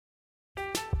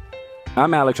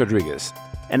I'm Alex Rodriguez.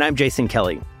 And I'm Jason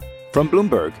Kelly. From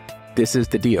Bloomberg, this is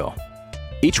The Deal.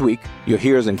 Each week, you'll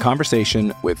hear us in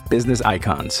conversation with business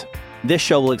icons. This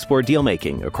show will explore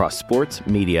deal-making across sports,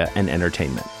 media, and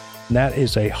entertainment. That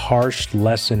is a harsh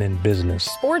lesson in business.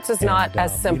 Sports is not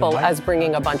as simple as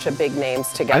bringing a bunch of big names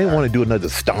together. I didn't want to do another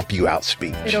stomp you out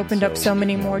speech. It opened up so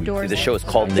many more doors. The show is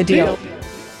called The Deal.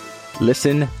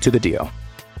 Listen to The Deal.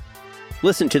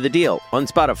 Listen to The Deal on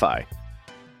Spotify.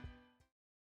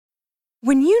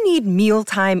 When you need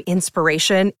mealtime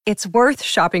inspiration, it's worth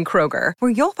shopping Kroger, where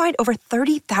you'll find over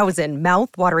 30,000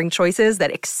 mouth-watering choices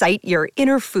that excite your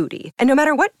inner foodie. And no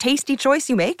matter what tasty choice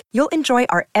you make, you'll enjoy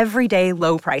our everyday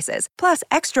low prices, plus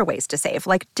extra ways to save,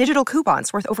 like digital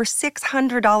coupons worth over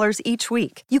 $600 each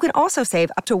week. You can also save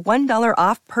up to $1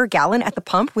 off per gallon at the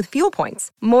pump with fuel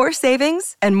points. More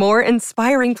savings and more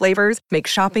inspiring flavors make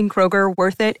shopping Kroger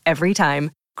worth it every time.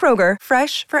 Kroger,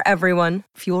 fresh for everyone.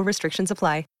 Fuel restrictions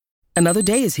apply. Another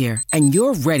day is here, and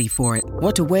you're ready for it.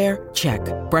 What to wear? Check.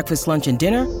 Breakfast, lunch, and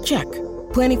dinner? Check.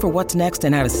 Planning for what's next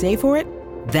and how to save for it?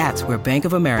 That's where Bank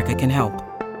of America can help.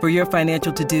 For your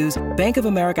financial to-dos, Bank of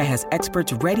America has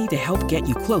experts ready to help get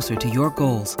you closer to your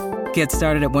goals. Get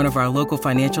started at one of our local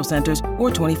financial centers or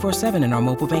 24/7 in our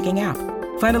mobile banking app.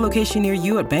 Find a location near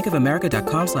you at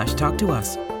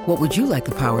bankofamerica.com/talktous. What would you like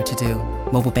the power to do?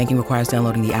 Mobile banking requires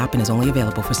downloading the app and is only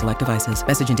available for select devices.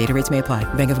 Message and data rates may apply.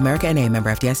 Bank of America N.A.,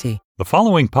 member FDIC. The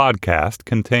following podcast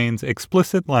contains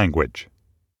explicit language.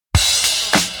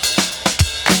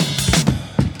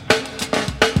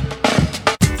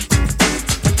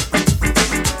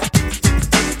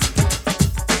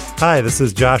 Hi, this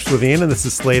is Josh Levine, and this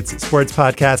is Slate's sports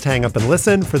podcast, Hang Up and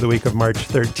Listen, for the week of March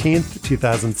 13th,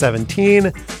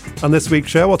 2017. On this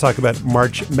week's show, we'll talk about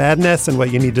March Madness and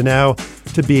what you need to know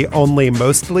to be only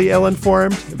mostly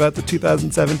ill-informed about the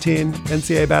 2017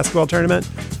 NCAA basketball tournament.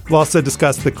 We'll also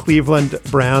discuss the Cleveland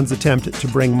Browns' attempt to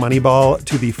bring Moneyball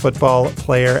to the football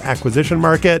player acquisition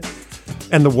market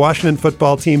and the Washington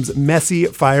football team's messy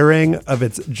firing of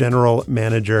its general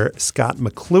manager, Scott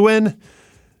McCloughan.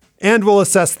 And we'll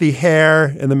assess the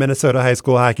hair in the Minnesota high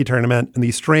school hockey tournament and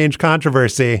the strange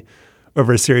controversy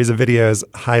over a series of videos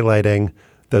highlighting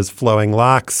those flowing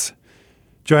locks.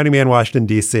 Joining me in Washington,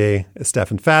 D.C. is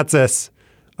Stefan Fatsis,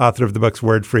 author of the books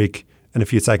Word Freak and A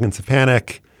Few Seconds of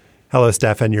Panic. Hello,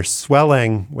 Stefan. You're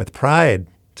swelling with pride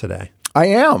today. I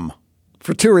am.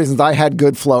 For two reasons. I had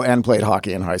good flow and played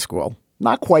hockey in high school.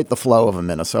 Not quite the flow of a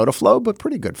Minnesota flow, but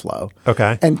pretty good flow.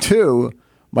 Okay. And two,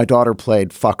 my daughter played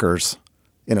fuckers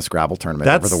in a Scrabble tournament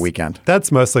over the weekend.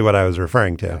 That's mostly what I was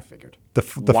referring to. Yeah, I figured. The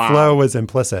flow was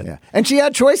implicit. Yeah. And she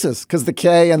had choices because the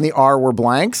K and the R were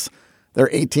blanks. There are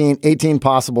 18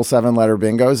 possible 7-letter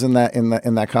bingos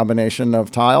in that combination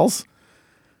of tiles.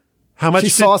 How much? She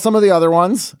saw some of the other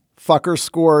ones. Fucker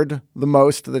scored the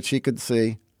most that she could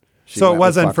see. So it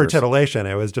wasn't for titillation.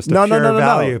 It was just a pure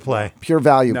value play. Pure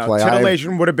value play.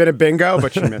 Titillation would have been a bingo,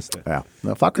 but she missed it. Yeah.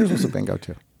 No, fuckers was a bingo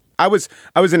too. I was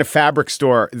in a fabric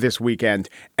store this weekend,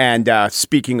 and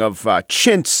speaking of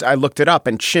chintz, I looked it up,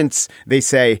 and chintz, they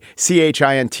say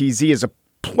CHINTZ is a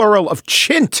plural of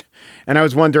chint. And I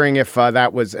was wondering if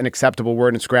that was an acceptable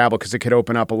word in Scrabble because it could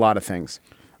open up a lot of things.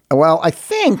 Well, I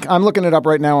think I'm looking it up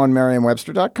right now on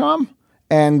Merriam-Webster.com.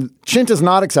 And chint is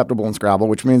not acceptable in Scrabble,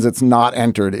 which means it's not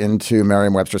entered into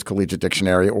Merriam-Webster's Collegiate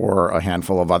Dictionary or a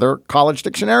handful of other college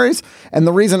dictionaries. And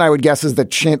the reason I would guess is that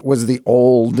chint was the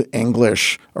old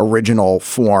English original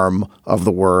form of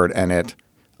the word, and it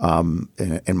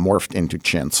morphed into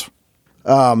chintz.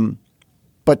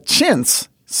 But chintz,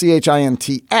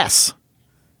 CHINTS,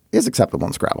 is acceptable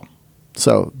in Scrabble.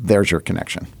 So there's your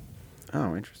connection.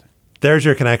 Oh, interesting. There's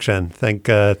your connection. Thank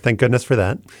goodness for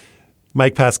that.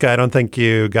 Mike Pesca, I don't think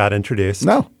you got introduced.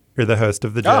 No. You're the host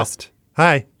of The Gist.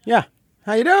 Hi. Yeah.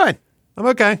 How you doing? I'm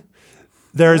okay.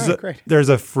 There's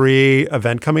a free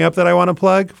event coming up that I want to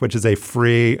plug, which is a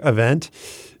free event.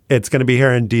 It's going to be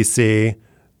here in D.C.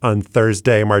 on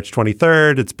Thursday, March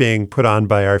 23rd. It's being put on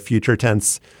by our Future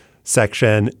Tense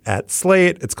section at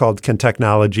Slate. It's called Can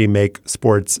Technology Make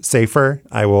Sports Safer?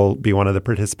 I will be one of the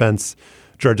participants.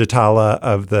 George Atala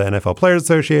of the NFL Players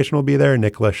Association will be there.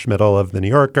 Nicholas Schmidl of The New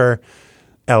Yorker.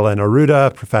 Ellen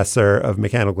Aruda, professor of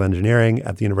mechanical engineering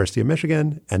at the University of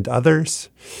Michigan, and others.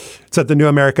 It's at the New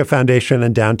America Foundation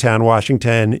in downtown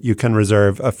Washington. You can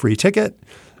reserve a free ticket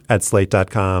at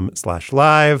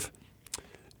slate.com/live.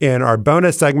 In our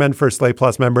bonus segment for Slate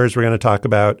Plus members, we're going to talk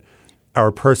about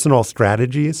our personal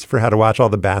strategies for how to watch all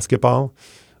the basketball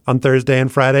on Thursday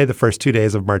and Friday, the first 2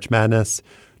 days of March Madness,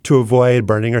 to avoid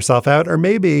burning yourself out. Or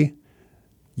maybe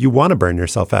you want to burn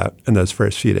yourself out in those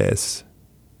first few days.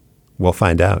 We'll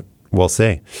find out. We'll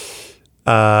see.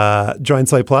 Join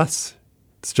Slate Plus.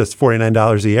 It's just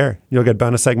 $49 a year. You'll get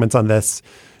bonus segments on this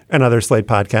and other Slate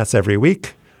podcasts every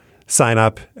week. Sign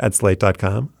up at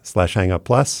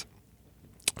slate.com/hangupplus.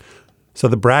 So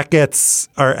the brackets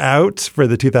are out for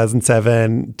the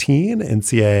 2017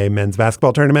 NCAA men's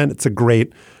basketball tournament. It's a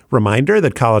great reminder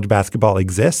that college basketball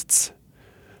exists.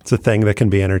 It's a thing that can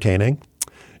be entertaining.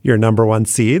 Your number 1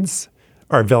 seeds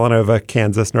are Villanova,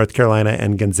 Kansas, North Carolina,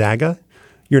 and Gonzaga.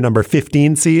 Your number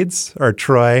 15 seeds are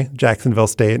Troy, Jacksonville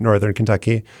State, Northern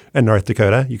Kentucky, and North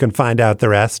Dakota. You can find out the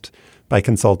rest by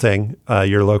consulting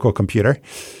your local computer.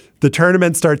 The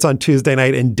tournament starts on Tuesday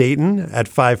night in Dayton at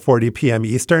 5:40 p.m.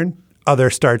 Eastern. Other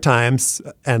start times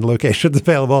and locations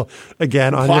available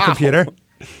again on your computer.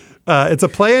 It's a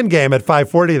play-in game at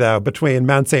 5:40, though, between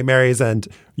Mount St. Mary's and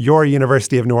your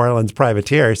University of New Orleans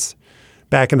Privateers,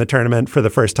 back in the tournament for the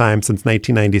first time since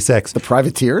 1996. The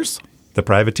Privateers? The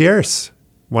Privateers.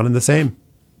 One and the same.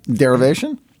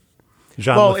 Derivation?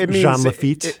 Jean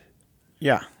Lafitte.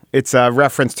 Yeah. It's a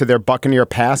reference to their Buccaneer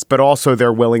past, but also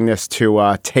their willingness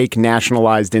to take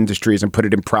nationalized industries and put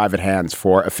it in private hands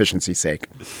for efficiency's sake.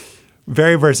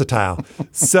 Very versatile.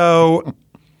 So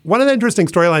one of the interesting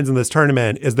storylines in this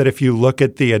tournament is that if you look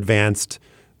at the advanced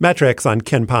metrics on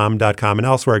KenPom.com and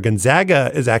elsewhere,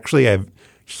 Gonzaga is actually a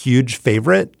huge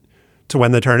favorite to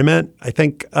win the tournament. I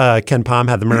think KenPom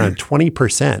had them around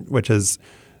 20%, which is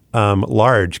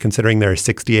large considering there are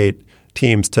 68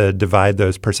 teams to divide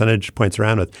those percentage points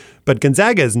around with. But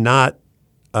Gonzaga is not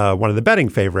one of the betting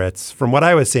favorites. From what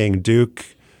I was seeing, Duke,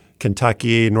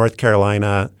 Kentucky, North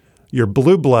Carolina, your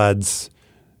blue bloods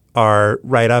are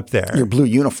right up there. Your blue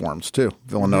uniforms, too.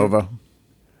 Villanova.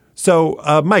 So,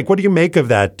 Mike, what do you make of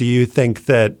that? Do you think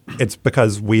that it's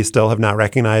because we still have not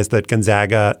recognized that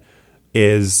Gonzaga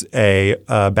is a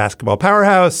basketball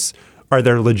powerhouse? Are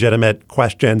there legitimate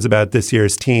questions about this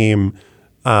year's team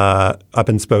up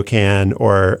in Spokane,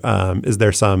 or is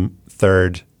there some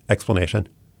third explanation?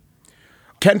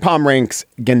 KenPom ranks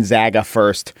Gonzaga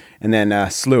first, and then a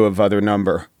slew of other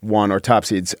number 1 or top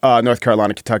seeds, North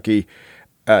Carolina, Kentucky,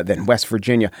 then West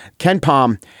Virginia.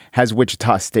 KenPom has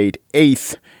Wichita State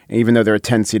 8th, even though they're a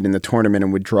 10 seed in the tournament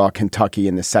and would draw Kentucky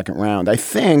in the second round. I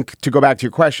think, to go back to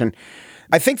your question,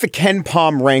 I think the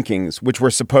KenPom rankings, which were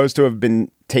supposed to have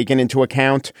been taken into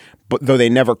account, but though they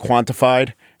never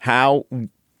quantified how,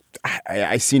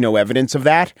 I see no evidence of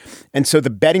that. And so the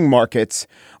betting markets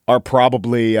are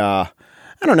probably,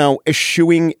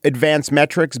 eschewing advanced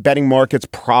metrics. Betting markets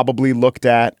probably looked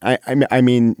at, I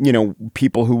mean,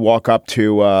 people who walk up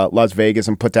to Las Vegas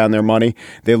and put down their money,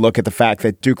 they look at the fact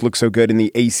that Duke looks so good in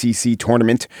the ACC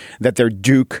tournament, that they're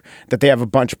Duke, that they have a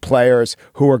bunch of players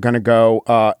who are going to go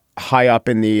high up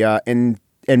in the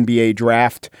NBA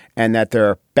draft, and that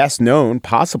their best known,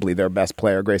 possibly their best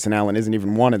player, Grayson Allen, isn't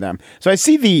even one of them. So I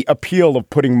see the appeal of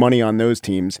putting money on those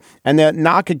teams. And the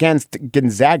knock against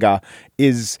Gonzaga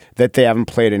is that they haven't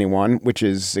played anyone, which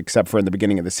is, except for in the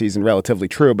beginning of the season, relatively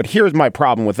true. But here's my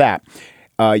problem with that.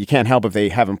 You can't help if they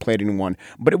haven't played anyone.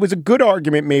 But it was a good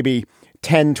argument maybe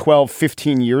 10, 12,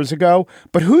 15 years ago.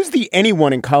 But who's the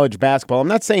anyone in college basketball? I'm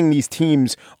not saying these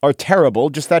teams are terrible,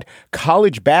 just that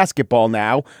college basketball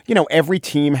now, every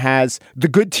team has, the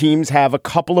good teams have a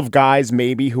couple of guys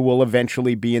maybe who will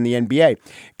eventually be in the NBA.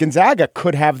 Gonzaga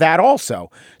could have that also.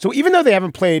 So even though they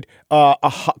haven't played a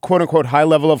quote unquote high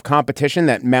level of competition,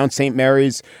 that Mount St.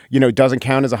 Mary's, doesn't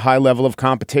count as a high level of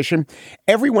competition,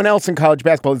 everyone else in college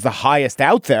basketball is the highest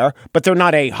out there, but they're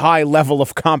not a high level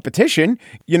of competition.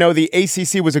 The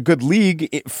ACC was a good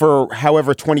league for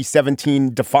however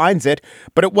 2017 defines it,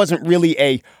 but it wasn't really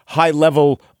a high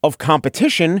level of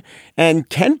competition. And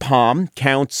KenPom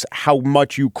counts how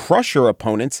much you crush your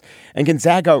opponents, and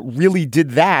Gonzaga really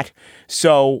did that.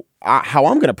 So how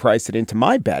I'm going to price it into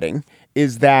my betting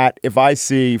is that if I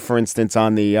see, for instance,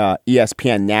 on the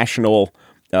ESPN national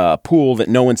pool that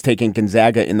no one's taking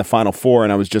Gonzaga in the Final Four,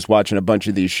 and I was just watching a bunch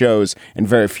of these shows, and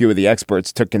very few of the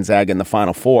experts took Gonzaga in the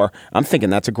Final Four, I'm thinking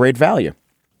that's a great value.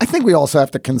 I think we also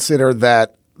have to consider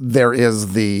that there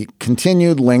is the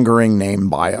continued lingering name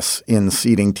bias in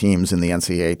seeding teams in the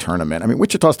NCAA tournament. I mean,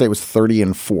 Wichita State was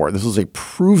 30-4. This was a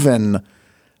proven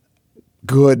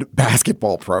good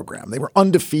basketball program. They were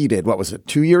undefeated. What was it?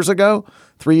 3 years ago,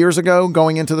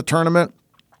 going into the tournament.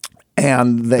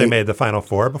 And they made the Final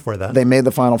Four before that.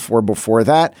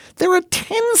 They're a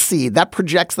 10 seed. That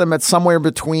projects them at somewhere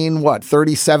between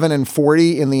 37 and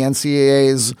 40 in the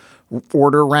NCAA's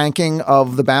order ranking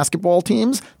of the basketball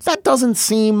teams. That doesn't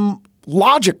seem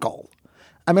logical.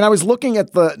 I mean, I was looking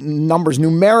at the numbers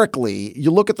numerically.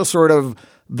 You look at the sort of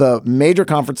the major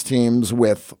conference teams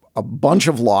with a bunch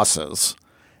of losses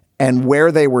and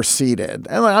where they were seated.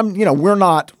 And we're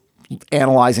not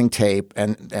analyzing tape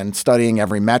and studying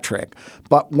every metric.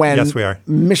 But when yes, we are.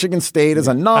 Michigan State is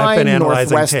a 9, I've been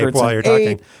analyzing Northwestern's tape while an you're 8,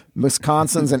 talking.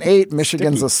 Wisconsin's an 8,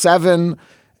 Michigan's a 7,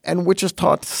 and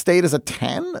Wichita State is a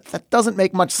 10? That doesn't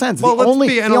make much sense. Well, let's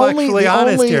be intellectually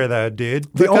honest here, though, dude.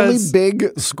 The only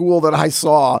big school that I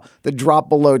saw that dropped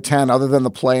below 10 other than the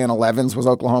play in 11s was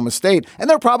Oklahoma State, and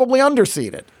they're probably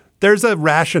underseeded. There's a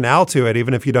rationale to it,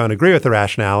 even if you don't agree with the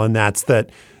rationale, and that's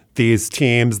that these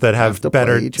teams that have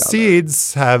better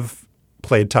seeds have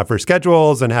played tougher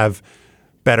schedules and have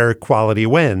better quality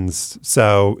wins.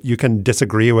 So you can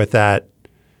disagree with that,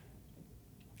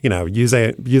 you know,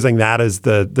 using that as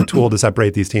the tool to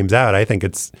separate these teams out. I think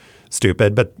it's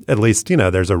stupid, but at least, you know,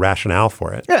 there's a rationale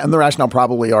for it. Yeah, and the rationale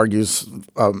probably argues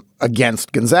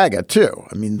against Gonzaga, too.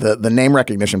 I mean, the name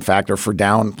recognition factor for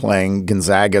downplaying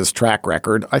Gonzaga's track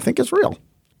record, I think, is real.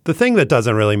 The thing that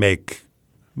doesn't really make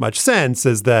much sense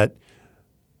is that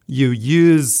you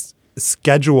use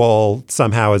schedule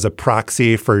somehow as a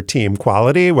proxy for team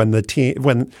quality when the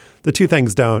two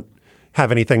things don't have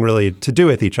anything really to do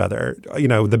with each other. You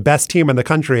know, the best team in the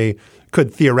country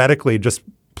could theoretically just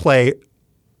play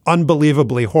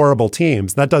unbelievably horrible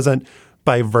teams. That doesn't,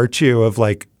 by virtue of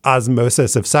like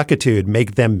osmosis of suckitude,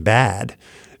 make them bad.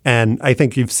 And I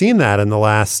think you've seen that in the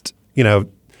last, you know,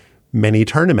 many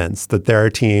tournaments, that there are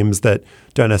teams that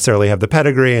don't necessarily have the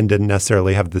pedigree and didn't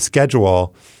necessarily have the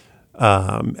schedule.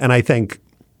 And I think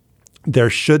there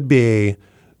should be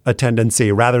a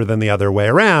tendency, rather than the other way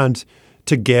around,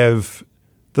 to give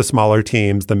the smaller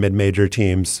teams, the mid-major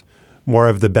teams, more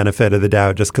of the benefit of the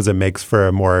doubt just because it makes for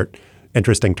a more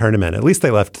interesting tournament. At least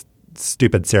they left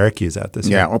stupid Syracuse out this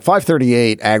year. Yeah, well,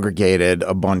 538 aggregated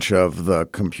a bunch of the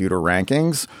computer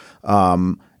rankings.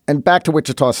 And back to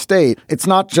Wichita State, it's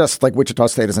not just like Wichita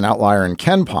State is an outlier in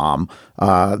KenPom.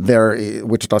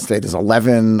 Wichita State is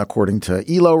 11 according to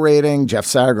ELO rating. Jeff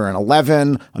Sagarin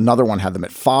 11. Another one had them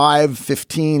at 5,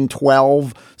 15,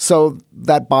 12. So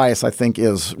that bias, I think,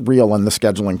 is real. And the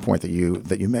scheduling point that you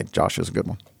made, Josh, is a good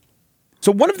one.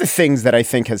 So one of the things that I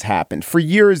think has happened, for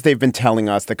years they've been telling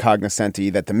us, the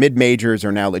cognoscenti, that the mid-majors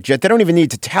are now legit. They don't even need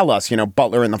to tell us, you know,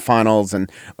 Butler in the finals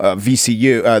and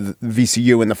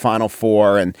VCU in the Final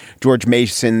Four and George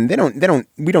Mason.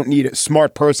 We don't need a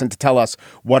smart person to tell us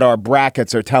what our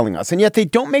brackets are telling us. And yet they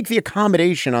don't make the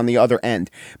accommodation on the other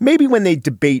end. Maybe when they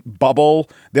debate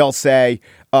bubble, they'll say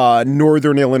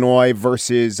Northern Illinois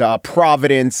versus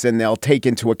Providence, and they'll take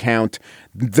into account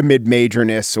the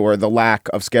mid-majorness or the lack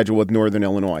of schedule with Northern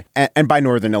Illinois. And by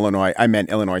Northern Illinois, I meant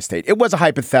Illinois State. It was a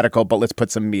hypothetical, but let's put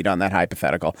some meat on that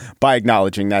hypothetical by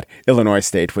acknowledging that Illinois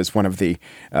State was one of the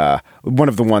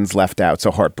ones left out so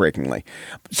heartbreakingly.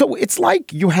 So it's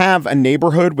like you have a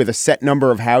neighborhood with a set number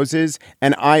of houses,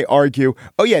 and I argue,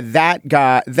 oh yeah,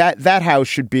 that house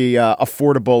should be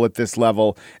affordable at this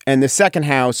level, and the second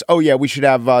house, oh yeah, we should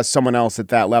have someone else at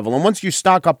that level. And once you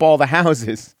stock up all the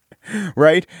houses,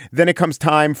 right, then it comes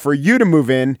time for you to move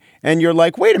in, and you're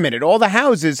like, wait a minute, all the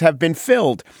houses have been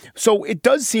filled. So it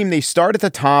does seem they start at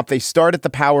the top, they start at the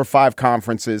Power 5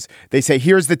 conferences, they say,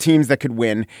 here's the teams that could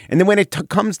win, and then when it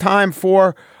comes time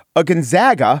for a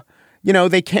Gonzaga, you know,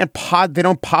 they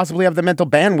don't possibly have the mental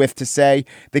bandwidth to say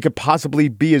they could possibly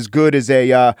be as good as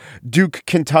a Duke,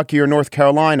 Kentucky, or North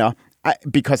Carolina.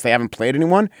 Because they haven't played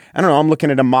anyone. I don't know. I'm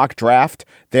looking at a mock draft.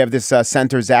 They have this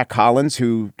center, Zach Collins,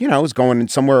 who, you know, is going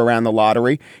somewhere around the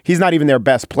lottery. He's not even their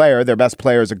best player. Their best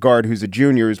player is a guard who's a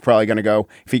junior who's probably going to go,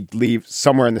 if he leaves,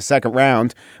 somewhere in the second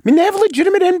round. I mean, they have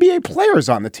legitimate NBA players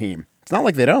on the team. It's not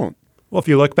like they don't. Well, if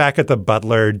you look back at the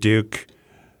Butler-Duke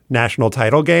national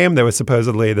title game, there was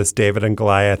supposedly this David and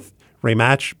Goliath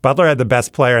rematch. Butler had the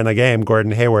best player in the game,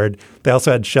 Gordon Hayward. They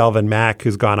also had Shelvin Mack,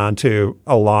 who's gone on to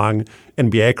a long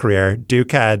NBA career.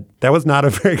 That was not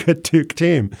a very good Duke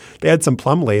team. They had some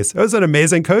Plumlees. It was an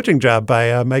amazing coaching job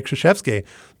by Mike Krzyzewski.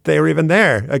 They were even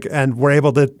there and were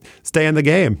able to stay in the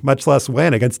game, much less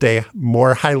win against a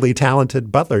more highly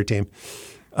talented Butler team.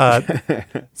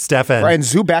 Stefan. Brian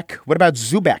Zubek. What about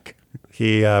Zubek?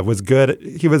 He was good.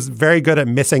 He was very good at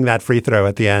missing that free throw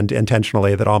at the end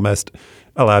intentionally that almost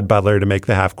allowed Butler to make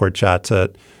the half-court shot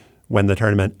to win the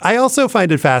tournament. I also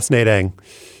find it fascinating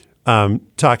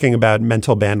talking about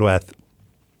mental bandwidth.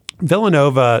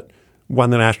 Villanova won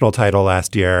the national title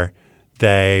last year.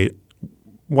 They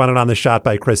won it on the shot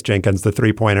by Chris Jenkins, the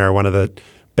three-pointer, one of the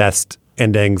best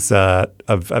endings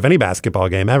of any basketball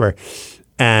game ever.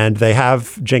 And they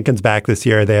have Jenkins back this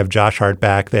year. They have Josh Hart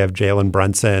back. They have Jalen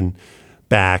Brunson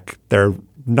back. They're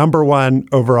number one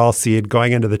overall seed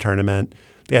going into the tournament.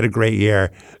 They had a great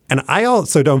year. And I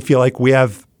also don't feel like we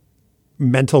have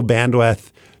mental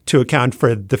bandwidth to account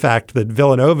for the fact that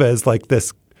Villanova is like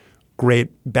this great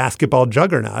basketball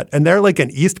juggernaut. And they're like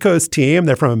an East Coast team.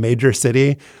 They're from a major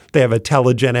city. They have a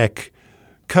telegenic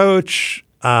coach.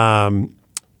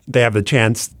 They have the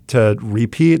chance to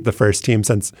repeat, the first team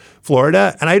since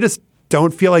Florida. And I just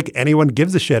don't feel like anyone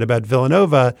gives a shit about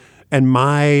Villanova. And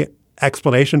my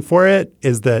explanation for it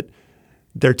is that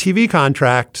their TV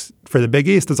contract for the Big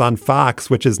East is on Fox,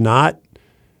 which is not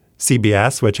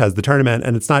CBS, which has the tournament,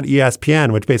 and it's not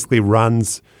ESPN, which basically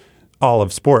runs all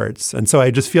of sports. And so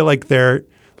I just feel like they're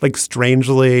like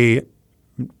strangely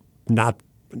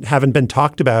haven't been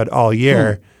talked about all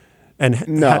year. And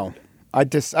no, I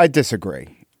disagree.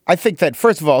 I think that,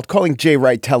 first of all, calling Jay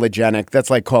Wright telegenic, that's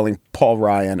like calling Paul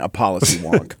Ryan a policy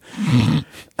wonk.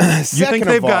 You think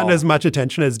they've gotten as much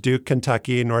attention as Duke,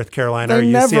 Kentucky, North Carolina, or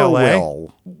UCLA? Never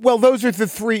will. Well, those are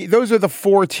the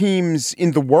four teams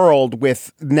in the world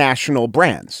with national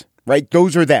brands, right?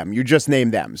 Those are them. You just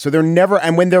name them. So they're never,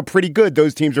 and when they're pretty good,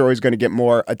 those teams are always going to get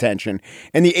more attention.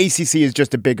 And the ACC is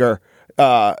just a bigger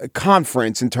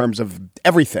conference in terms of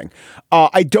everything.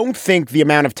 I don't think the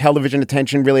amount of television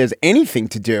attention really has anything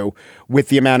to do with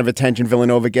the amount of attention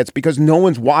Villanova gets, because no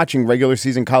one's watching regular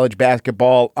season college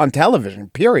basketball on television,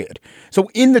 period.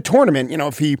 So in the tournament,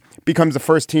 if he becomes the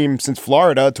first team since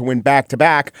Florida to win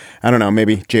back-to-back, I don't know,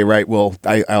 maybe Jay Wright will,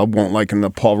 I won't like him to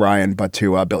Paul Ryan, but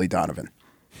to Billy Donovan.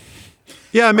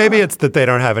 Yeah, maybe it's that they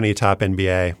don't have any top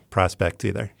NBA prospects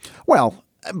either. Well,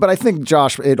 but I think,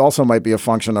 Josh, it also might be a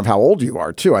function of how old you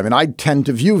are, too. I mean, I tend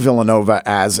to view Villanova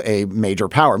as a major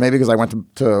power, maybe because I went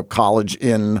to college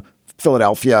in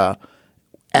Philadelphia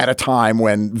at a time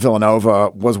when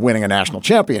Villanova was winning a national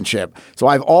championship. So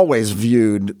I've always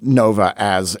viewed Nova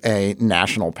as a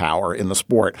national power in the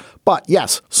sport. But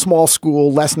yes, small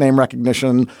school, less name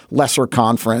recognition, lesser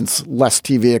conference, less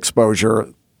TV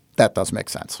exposure. That does make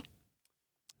sense.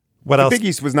 What else? The Big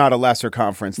East was not a lesser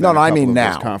conference. No, I mean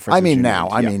now. I mean now.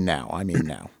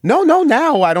 No,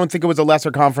 now. I don't think it was a lesser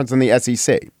conference than the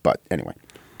SEC. But anyway.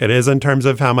 It is in terms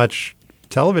of how much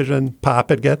television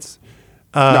pop it gets.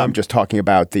 No, I'm just talking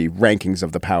about the rankings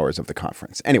of the powers of the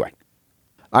conference. Anyway.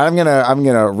 I'm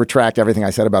gonna retract everything I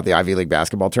said about the Ivy League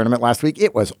basketball tournament last week.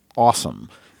 It was awesome.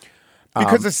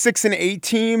 Because a 6 and 8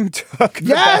 team took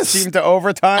the best team to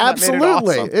overtime.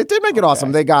 Absolutely. It did make it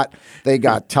awesome. They got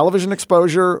television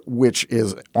exposure, which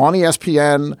is on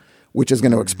ESPN, which is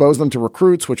going to expose them to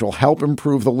recruits, which will help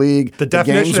improve the league. The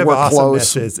definition of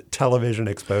awesomeness is television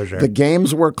exposure. The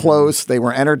games were close. They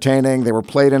were entertaining. They were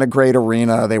played in a great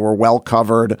arena. They were well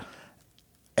covered.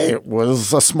 It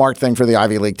was a smart thing for the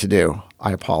Ivy League to do.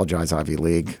 I apologize, Ivy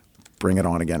League. Bring it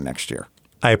on again next year.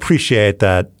 I appreciate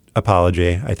that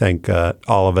apology. I think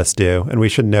all of us do. And we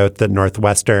should note that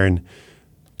Northwestern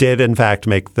did, in fact,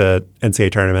 make the NCAA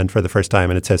tournament for the first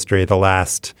time in its history, the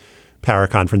last power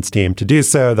conference team to do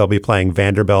so. They'll be playing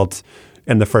Vanderbilt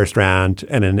in the first round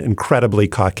in an incredibly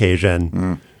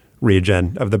Caucasian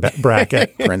region of the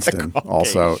bracket. Princeton,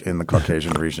 also in the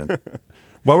Caucasian region.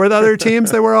 What were the other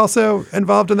teams that were also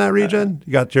involved in that region?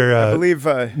 You got your I believe,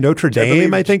 Notre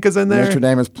Dame, I think, is in there. Notre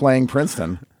Dame is playing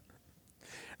Princeton.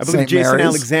 I believe Jason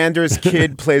Alexander's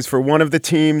kid plays for one of the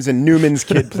teams and Newman's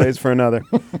kid plays for another.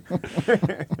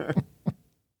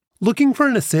 Looking for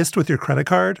an assist with your credit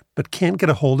card, but can't get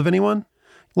a hold of anyone?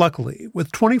 Luckily,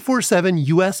 with 24/7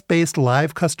 U.S.-based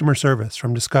live customer service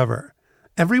from Discover,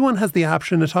 everyone has the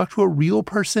option to talk to a real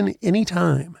person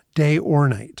anytime, day or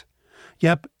night.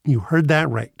 Yep, you heard that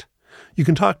right. You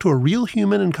can talk to a real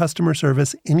human in customer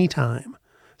service anytime.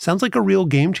 Sounds like a real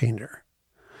game changer.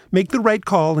 Make the right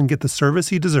call and get the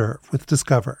service you deserve with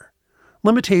Discover.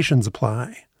 Limitations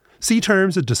apply. See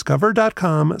terms at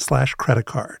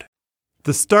discover.com/creditcard.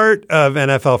 The start of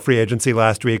NFL free agency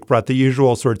last week brought the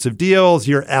usual sorts of deals.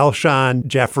 Your Alshon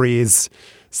Jeffries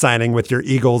signing with your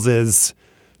Eagles'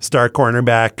 star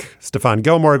cornerback Stephon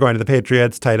Gilmore going to the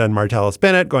Patriots, tight end Martellus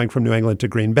Bennett going from New England to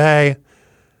Green Bay,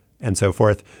 and so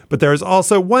forth. But there was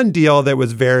also one deal that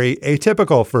was very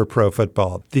atypical for pro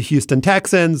football. The Houston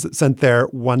Texans sent their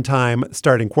one-time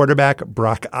starting quarterback,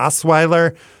 Brock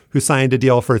Osweiler, who signed a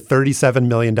deal for $37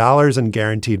 million in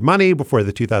guaranteed money before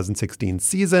the 2016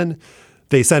 season.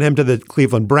 They sent him to the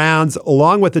Cleveland Browns,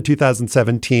 along with the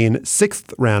 2017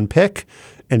 sixth-round pick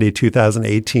and a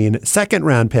 2018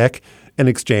 second-round pick in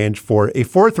exchange for a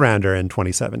fourth-rounder in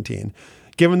 2017.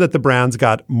 Given that the Browns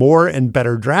got more and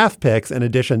better draft picks in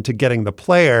addition to getting the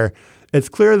player, it's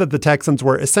clear that the Texans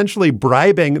were essentially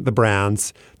bribing the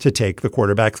Browns to take the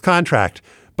quarterback's contract.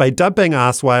 By dumping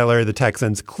Osweiler, the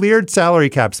Texans cleared salary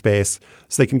cap space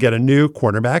so they can get a new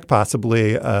quarterback,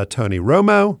 possibly Tony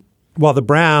Romo. while the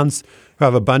Browns, who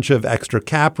have a bunch of extra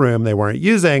cap room they weren't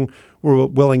using, were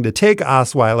willing to take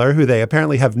Osweiler, who they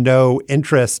apparently have no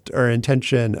interest or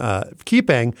intention of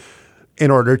keeping, in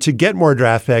order to get more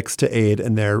draft picks to aid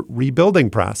in their rebuilding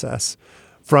process.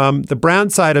 From the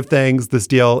Browns side of things, this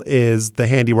deal is the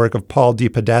handiwork of Paul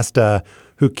DePodesta,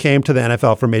 who came to the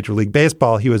NFL from Major League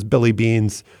Baseball. He was Billy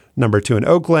Beane's number 2 in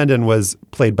Oakland and was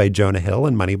played by Jonah Hill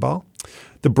in Moneyball.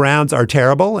 The Browns are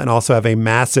terrible and also have a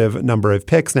massive number of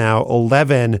picks now,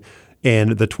 11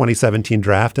 in the 2017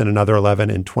 draft and another 11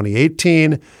 in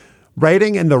 2018.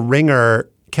 Writing in The Ringer,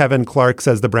 Kevin Clark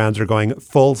says the Browns are going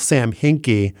full Sam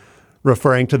Hinkie,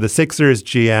 referring to the Sixers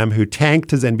GM who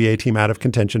tanked his NBA team out of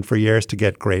contention for years to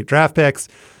get great draft picks.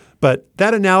 But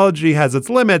that analogy has its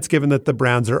limits given that the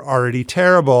Browns are already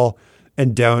terrible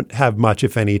and don't have much,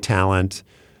 if any, talent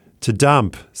to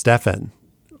dump. Stefan,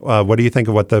 what do you think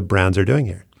of what the Browns are doing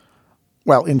here?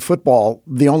 Well, in football,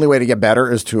 the only way to get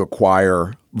better is to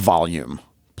acquire volume,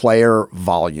 player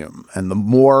volume. And the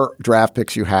more draft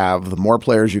picks you have, the more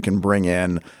players you can bring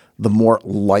in, the more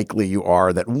likely you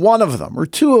are that one of them or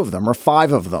two of them or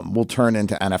five of them will turn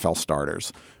into NFL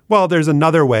starters. Well, there's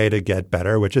another way to get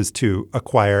better, which is to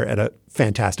acquire at a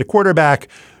fantastic quarterback,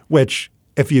 which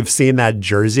if you've seen that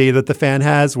jersey that the fan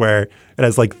has where it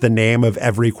has like the name of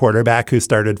every quarterback who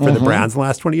started for the Browns in the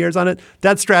last 20 years on it,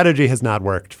 that strategy has not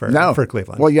worked for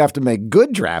Cleveland. Well, you have to make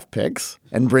good draft picks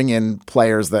and bring in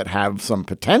players that have some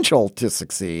potential to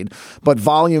succeed, but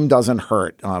volume doesn't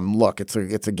hurt. Look, it's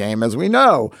a game, as we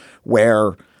know,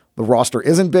 where the roster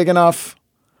isn't big enough,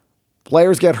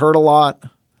 players get hurt a lot,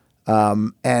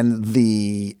 and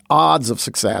the odds of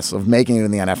success of making it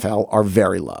in the NFL are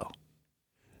very low.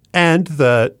 And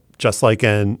just like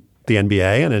in the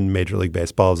NBA and in Major League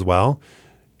Baseball as well,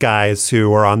 guys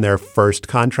who are on their first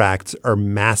contracts are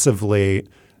massively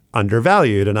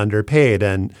undervalued and underpaid.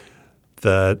 And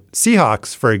the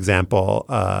Seahawks, for example,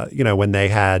 when they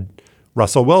had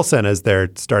Russell Wilson as their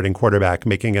starting quarterback,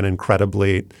 making an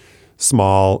incredibly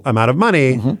small amount of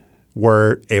money,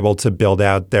 were able to build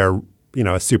out their,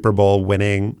 a Super Bowl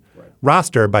winning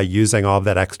roster by using all of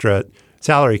that extra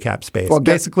salary cap space. Well,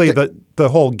 basically, the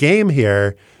whole game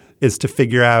here is to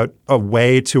figure out a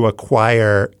way to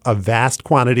acquire a vast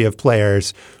quantity of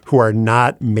players who are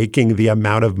not making the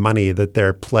amount of money that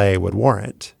their play would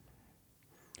warrant.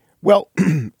 Well,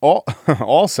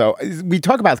 also, we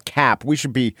talk about cap. We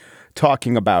should be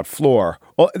talking about floor.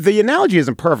 Well, the analogy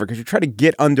isn't perfect because you try to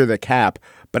get under the cap,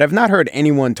 but I've not heard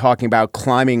anyone talking about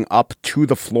climbing up to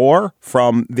the floor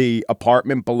from the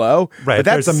apartment below. Right. But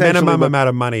there's a minimum amount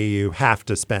of money you have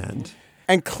to spend.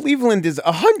 And Cleveland is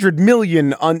 $100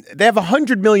 million they have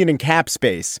 $100 million in cap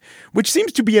space, which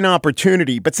seems to be an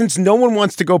opportunity. But since no one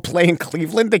wants to go play in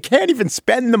Cleveland, they can't even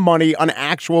spend the money on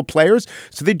actual players.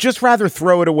 So they'd just rather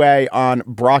throw it away on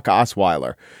Brock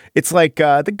Osweiler. It's like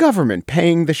the government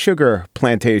paying the sugar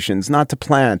plantations not to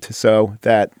plant so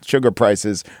that sugar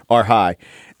prices are high.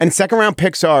 And second-round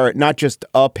picks are not just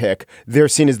a pick. They're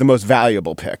seen as the most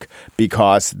valuable pick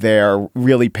because they're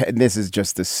really – this is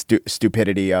just the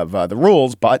stupidity of the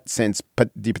rules. But since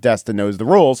DePodesta knows the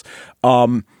rules,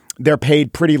 they're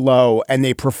paid pretty low and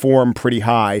they perform pretty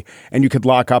high. And you could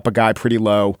lock up a guy pretty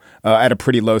low at a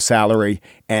pretty low salary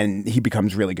and he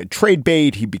becomes really good trade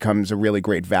bait. He becomes a really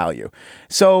great value.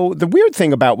 So the weird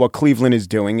thing about what Cleveland is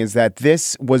doing is that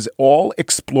this was all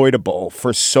exploitable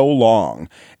for so long.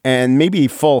 And maybe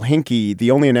full Hinkie,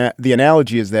 the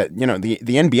analogy is that, the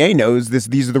NBA knows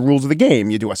these are the rules of the game.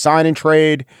 You do a sign and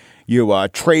trade. You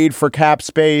trade for cap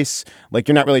space. Like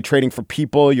you're not really trading for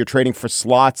people. You're trading for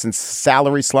slots and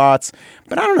salary slots.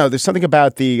 But I don't know. There's something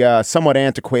about the somewhat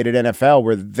antiquated NFL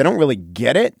where they don't really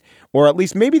get it. Or at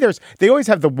least maybe they always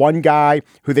have the one guy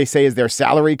who they say is their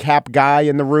salary cap guy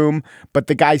in the room. But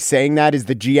the guy saying that is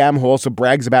the GM who also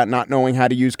brags about not knowing how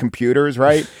to use computers,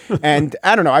 right? And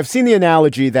I don't know. I've seen the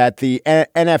analogy that the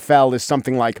NFL is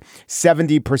something like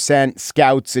 70%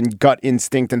 scouts and gut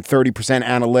instinct and 30%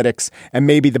 analytics. And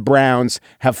maybe the Browns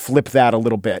have flipped that a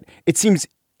little bit. It seems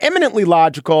eminently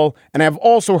logical, and I've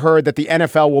also heard that the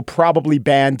NFL will probably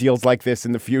ban deals like this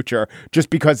in the future just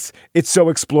because it's so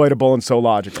exploitable and so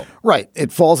logical. Right.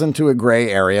 It falls into a gray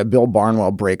area. Bill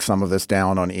Barnwell breaks some of this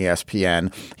down on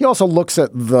ESPN. He also looks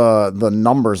at the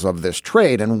numbers of this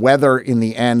trade and whether in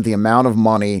the end the amount of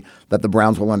money that the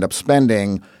Browns will end up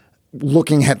spending,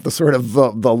 looking at the sort of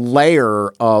the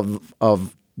layer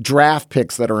of draft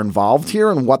picks that are involved here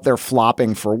and what they're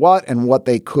flopping for what and what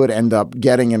they could end up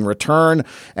getting in return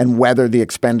and whether the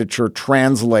expenditure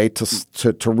translates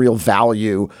to real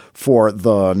value for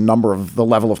the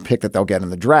level of pick that they'll get in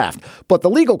the draft. But the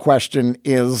legal question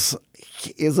is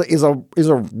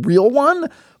a real one,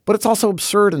 but it's also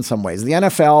absurd in some ways. The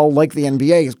NFL, like the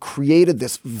NBA, has created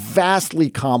this vastly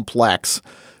complex,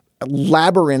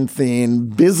 labyrinthine,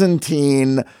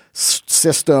 Byzantine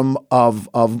system of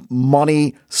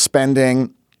money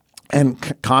spending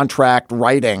and contract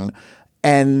writing,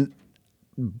 and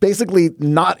basically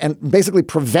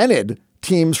prevented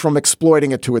teams from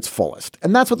exploiting it to its fullest.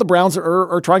 And that's what the Browns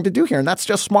are trying to do here. And that's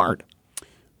just smart.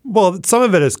 Well, some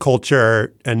of it is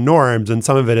culture and norms, and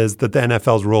some of it is that the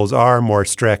NFL's rules are more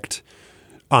strict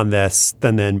on this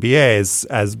than the NBA's.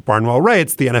 As Barnwell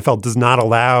writes, the NFL does not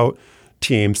allow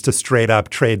teams to straight up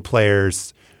trade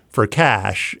players for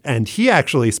cash. And he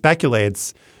actually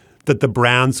speculates that the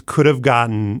Browns could have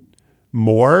gotten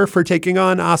more for taking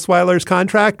on Osweiler's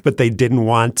contract, but they didn't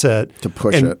want to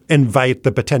push it, invite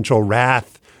the potential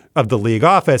wrath of the league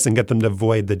office and get them to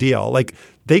void the deal. Like,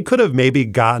 they could have maybe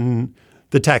gotten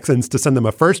the Texans to send them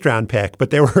a first-round pick, but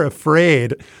they were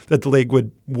afraid that the league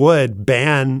would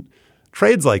ban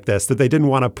trades like this, that they didn't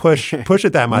want to push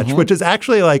it that much, which is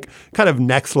actually like kind of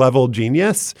next-level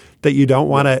genius, that you don't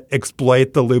want to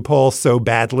exploit the loophole so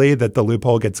badly that the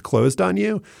loophole gets closed on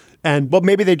you. And well,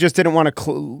 maybe they just didn't want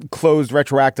to close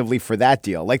retroactively for that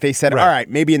deal. Like they said, all right,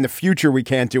 maybe in the future we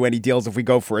can't do any deals if we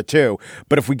go for a 2.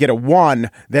 But if we get a 1,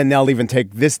 then they'll even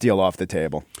take this deal off the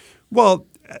table. Well,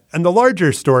 and the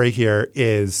larger story here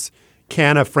is,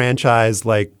 can a franchise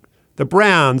like the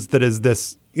Browns, that is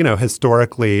this,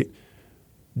 historically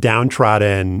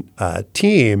downtrodden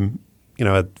team,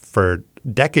 for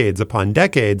decades upon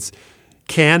decades,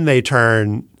 can they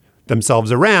turn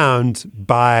themselves around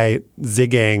by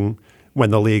zigging when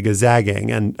the league is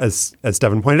zagging? And as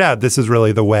Stefan pointed out, this is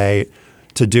really the way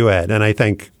to do it. And I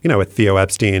think, with Theo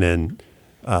Epstein in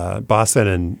Boston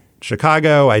and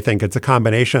Chicago, I think it's a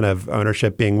combination of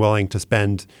ownership being willing to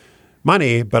spend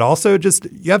money, but also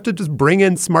you have to just bring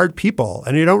in smart people.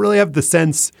 And you don't really have the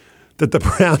sense that the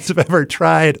Browns have ever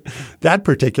tried that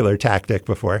particular tactic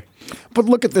before. But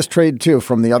look at this trade, too,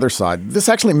 from the other side. This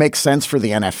actually makes sense for the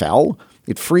NFL.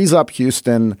 It frees up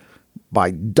Houston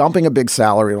by dumping a big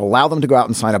salary. It'll allow them to go out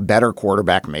and sign a better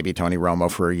quarterback, maybe Tony Romo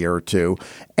for a year or 2.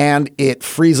 And it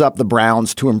frees up the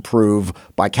Browns to improve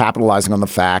by capitalizing on the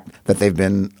fact that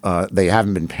they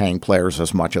haven't been paying players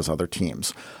as much as other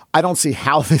teams. I don't see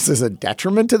how this is a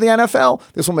detriment to the NFL.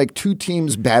 This will make 2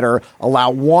 teams better, allow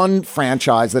one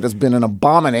franchise that has been an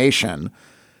abomination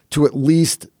to at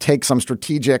least take some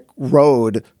strategic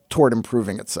road toward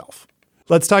improving itself.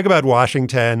 Let's talk about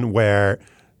Washington, where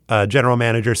General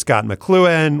Manager Scott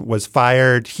McCloughan was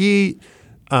fired. He,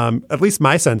 at least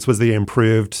my sense, was that he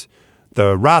improved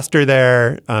the roster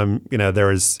there.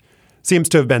 There seems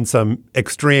to have been some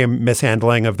extreme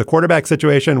mishandling of the quarterback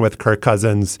situation, with Kirk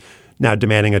Cousins now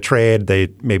demanding a trade. They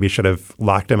maybe should have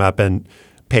locked him up and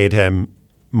paid him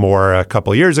more a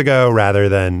couple years ago, rather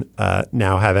than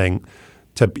now having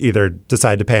to either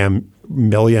decide to pay him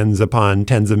millions upon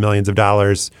tens of millions of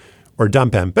dollars or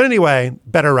dump him. But anyway,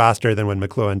 better roster than when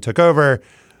McCloughan took over.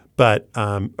 But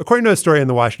according to a story in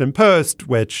the Washington Post,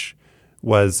 which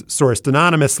was sourced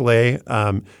anonymously,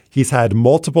 he's had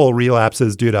multiple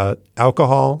relapses due to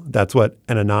alcohol. That's what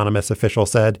an anonymous official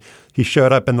said. He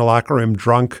showed up in the locker room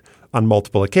drunk on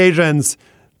multiple occasions.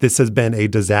 This has been a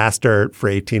disaster for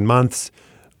 18 months.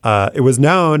 It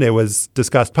was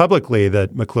discussed publicly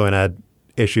that McCloughan had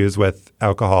issues with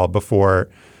alcohol before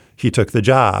he took the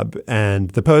job.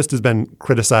 And the Post has been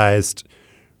criticized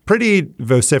pretty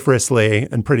vociferously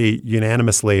and pretty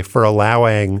unanimously for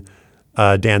allowing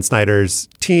Dan Snyder's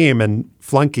team and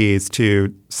flunkies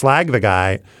to slag the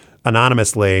guy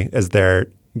anonymously as they're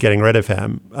getting rid of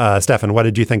him. Stefan, what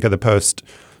did you think of the Post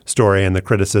story and the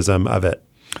criticism of it?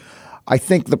 I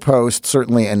think the Post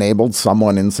certainly enabled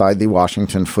someone inside the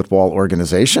Washington football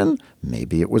organization,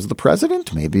 maybe it was the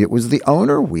president, maybe it was the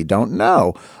owner, we don't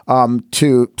know,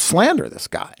 to slander this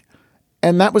guy.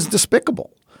 And that was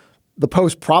despicable. The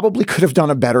Post probably could have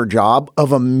done a better job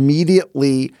of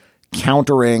immediately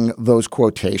countering those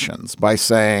quotations by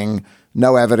saying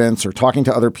no evidence or talking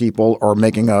to other people or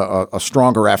making a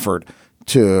stronger effort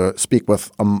to speak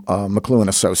with a McCloughan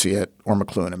associate or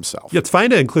McCloughan himself. Yeah, it's fine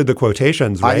to include the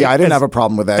quotations, right? I didn't have a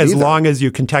problem with that as either. long as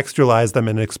you contextualize them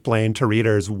and explain to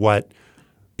readers what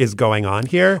is going on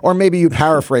here. Or maybe you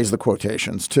paraphrase the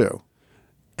quotations too.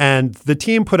 And the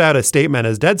team put out a statement,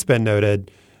 as Deadspin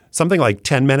noted, something like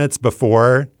 10 minutes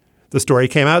before the story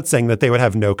came out, saying that they would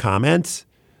have no comment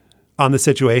on the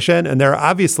situation. And there are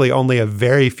obviously only a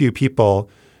very few people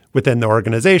within the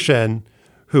organization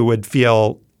who would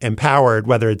feel empowered,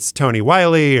 whether it's Tony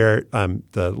Wiley or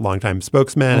the longtime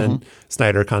spokesman and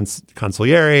Snyder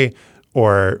consigliere,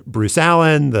 or Bruce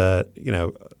Allen,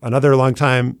 another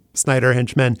longtime Snyder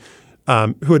henchman.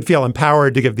 who would feel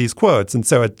empowered to give these quotes. And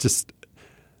so it's just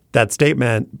that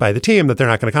statement by the team that they're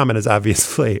not going to comment is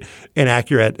obviously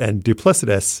inaccurate and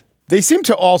duplicitous. They seem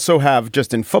to also have,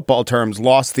 just in football terms,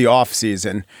 lost the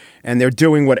offseason, and they're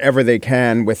doing whatever they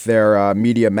can with their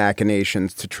media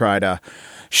machinations to try to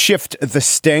shift the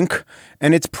stink.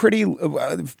 And it's pretty,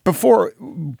 before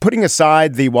putting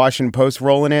aside the Washington Post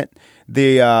role in it,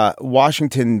 the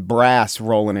Washington brass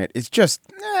role in it is just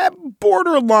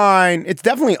borderline. It's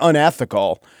definitely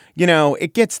unethical. You know,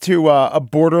 it gets to a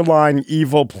borderline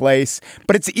evil place,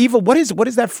 but it's evil. What is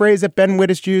that phrase that Ben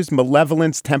Wittes used?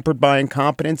 Malevolence tempered by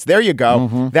incompetence. There you go.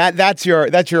 Mm-hmm. That's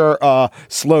your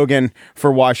slogan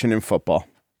for Washington football.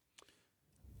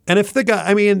 And if the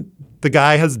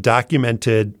guy has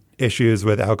documented issues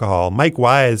with alcohol. Mike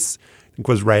Wise, I think,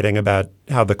 was writing about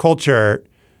how the culture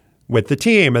with the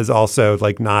team is also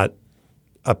like not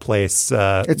a place.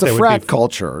 It's a frat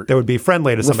culture that would be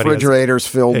friendly to somebody. Refrigerators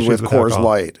filled with Coors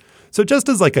Light. So just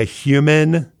as like a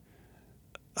human,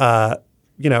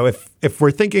 if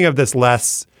we're thinking of this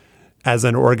less as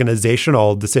an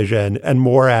organizational decision and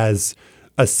more as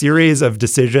a series of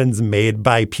decisions made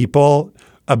by people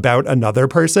about another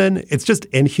person, it's just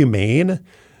inhumane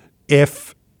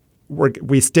if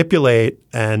we stipulate,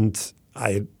 and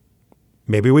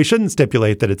maybe we shouldn't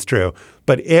stipulate that it's true,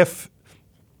 but if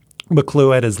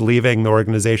McLuhan is leaving the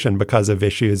organization because of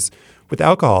issues with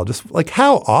alcohol, just like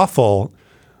how awful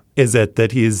is it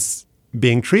that he's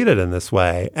being treated in this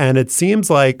way? And it seems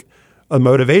like a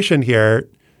motivation here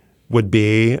would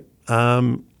be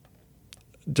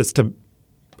just to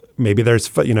maybe there's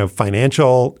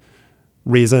financial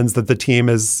reasons that the team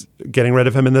is getting rid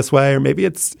of him in this way, or maybe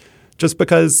it's just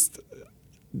because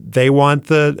they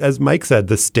want as Mike said,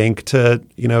 the stink to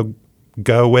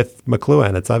go with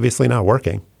McLuhan. It's obviously not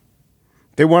working.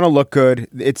 They want to look good.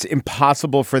 It's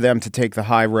impossible for them to take the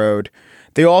high road.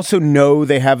 They also know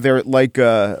they have their, like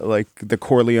the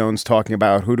Corleones talking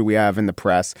about who do we have in the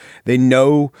press. They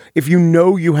know, if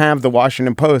you have the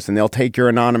Washington Post and they'll take your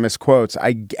anonymous quotes,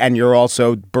 and you're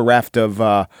also bereft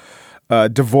of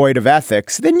devoid of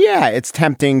ethics, then yeah, it's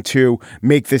tempting to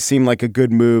make this seem like a good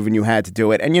move and you had to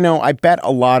do it. And, I bet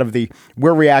a lot of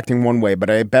we're reacting one way, but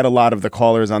I bet a lot of the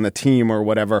callers on the team or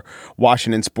whatever,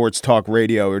 Washington Sports Talk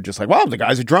Radio, are just like, well, the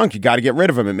guys are drunk. You got to get rid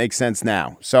of them. It makes sense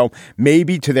now. So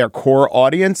maybe to their core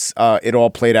audience, it all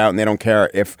played out and they don't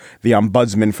care if the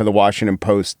ombudsman for the Washington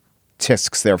Post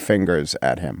tisks their fingers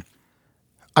at him.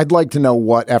 I'd like to know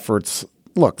what efforts.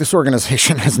 Look, this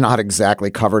organization has not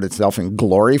exactly covered itself in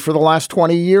glory for the last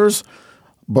 20 years,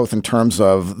 both in terms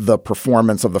of the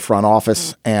performance of the front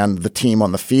office and the team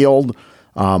on the field,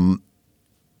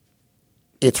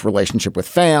 its relationship with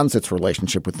fans, its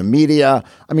relationship with the media.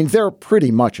 I mean, they're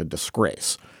pretty much a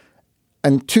disgrace.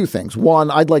 And two things. One,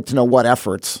 I'd like to know what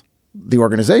efforts the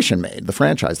organization made, the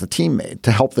franchise, the team made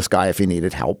to help this guy if he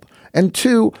needed help. And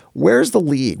two, where's the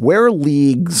league? Where are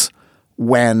leagues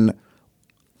when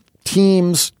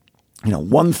teams,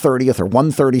 1/30th or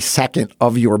 1/32nd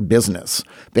of your business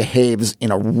behaves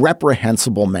in a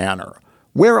reprehensible manner?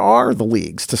 Where are the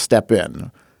leagues to step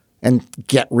in and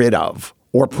get rid of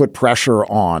or put pressure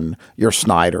on your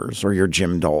Snyders or your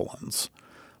Jim Dolans?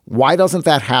 Why doesn't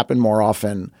that happen more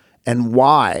often? And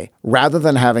why, rather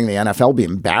than having the NFL be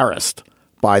embarrassed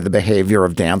by the behavior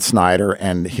of Dan Snyder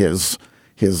and his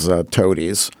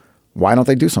toadies, why don't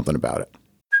they do something about it?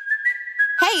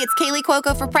 Hey, it's Kaylee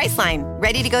Cuoco for Priceline.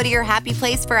 Ready to go to your happy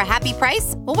place for a happy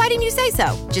price? Well, why didn't you say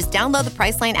so? Just download the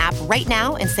Priceline app right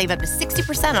now and save up to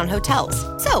 60% on hotels.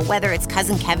 So whether it's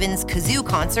Cousin Kevin's Kazoo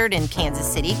Concert in Kansas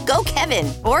City, go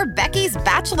Kevin, or Becky's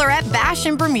Bachelorette Bash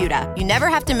in Bermuda, you never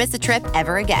have to miss a trip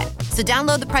ever again. So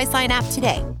download the Priceline app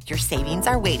today. Your savings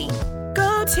are waiting.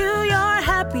 Go to your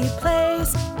happy place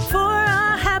for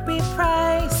a happy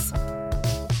price.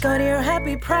 Go to your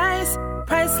happy price,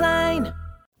 Priceline.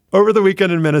 Over the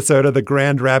weekend in Minnesota, the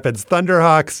Grand Rapids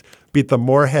Thunderhawks beat the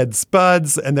Moorhead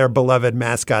Spuds and their beloved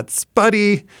mascot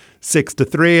Spuddy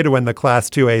 6-3 to win the Class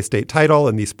 2A state title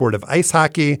in the sport of ice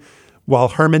hockey, while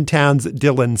Hermantown's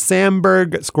Dylan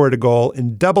Samberg scored a goal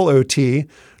in double OT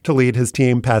to lead his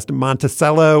team past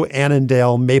Monticello,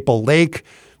 Annandale, Maple Lake,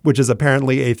 which is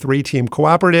apparently a 3-team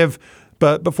cooperative.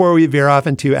 But before we veer off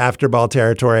into afterball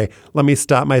territory, let me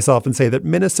stop myself and say that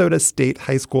Minnesota State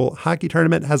High School Hockey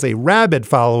Tournament has a rabid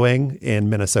following in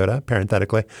Minnesota,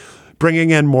 parenthetically, bringing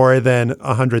in more than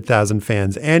 100,000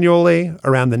 fans annually.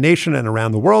 Around the nation and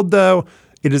around the world, though,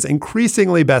 it is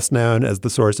increasingly best known as the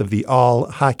source of the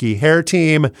all-hockey hair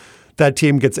team. That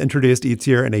team gets introduced each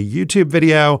year in a YouTube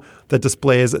video that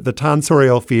displays the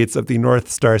tonsorial feats of the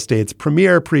North Star State's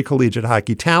premier pre-collegiate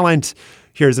hockey talent.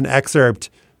 Here's an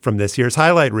excerpt from this year's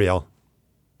highlight reel.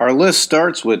 Our list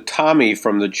starts with Tommy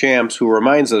from the Champs, who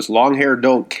reminds us long hair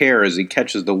don't care as he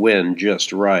catches the wind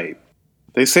just right.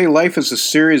 They say life is a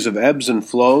series of ebbs and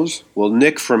flows. Well,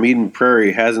 Nick from Eden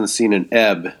Prairie hasn't seen an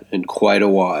ebb in quite a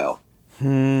while.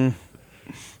 Is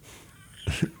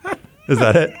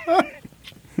that it?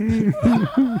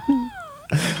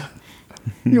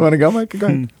 You want to go, Mike?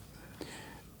 Go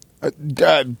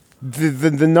ahead.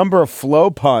 The number of flow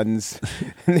puns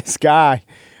in this guy.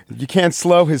 You can't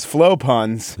slow his flow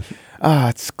puns.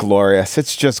 It's glorious.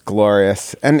 It's just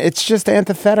glorious. And it's just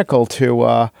antithetical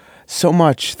to so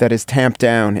much that is tamped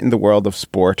down in the world of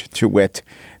sport, to wit,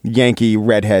 Yankee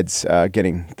redheads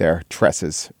getting their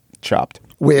tresses chopped.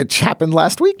 Which happened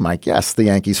last week, Mike. Yes, the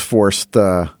Yankees forced,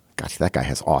 gosh, that guy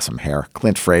has awesome hair.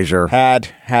 Clint Frazier. Had,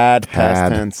 past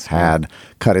tense.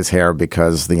 Cut his hair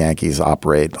because the Yankees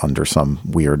operate under some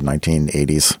weird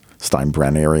 1980s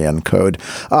Steinbrennerian code.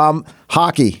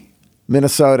 Hockey,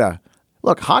 Minnesota.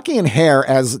 Look, hockey and hair,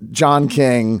 as John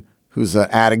King, who's an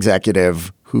ad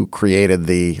executive who created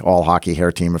the all hockey hair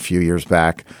team a few years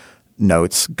back,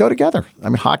 notes, go together. I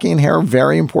mean, hockey and hair are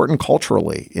very important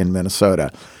culturally in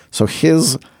Minnesota. So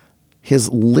his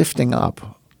lifting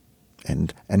up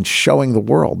and showing the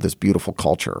world this beautiful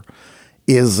culture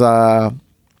is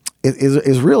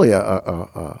really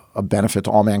a benefit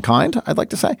to all mankind, I'd like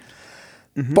to say.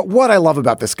 Mm-hmm. But what I love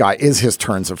about this guy is his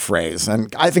turns of phrase.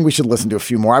 And I think we should listen to a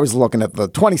few more. I was looking at the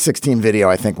 2016 video,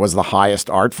 I think was the highest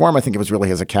art form. I think it was really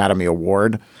his Academy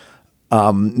Award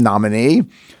nominee.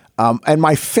 And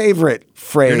my favorite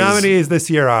phrase. Your nominees this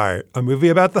year are a movie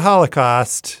about the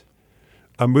Holocaust,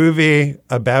 a movie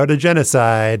about a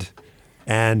genocide,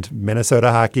 and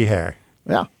Minnesota hockey hair.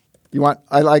 Yeah.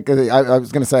 I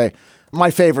was going to say, my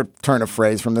favorite turn of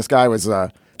phrase from this guy was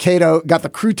Cato got the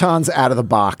croutons out of the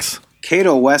box.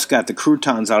 Cato West got the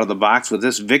croutons out of the box with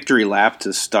this victory lap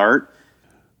to start.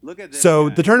 Look at this. So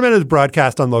the tournament is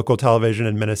broadcast on local television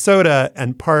in Minnesota,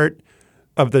 and part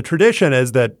of the tradition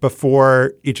is that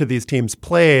before each of these teams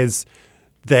plays,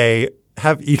 they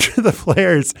have each of the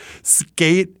players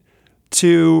skate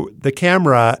to the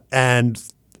camera, and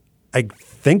I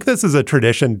think this is a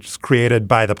tradition just created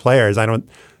by the players. I don't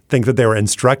think that they were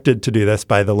instructed to do this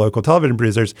by the local television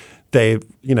producers. They,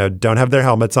 don't have their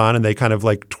helmets on, and they kind of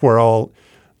like twirl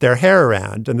their hair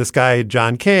around. And this guy,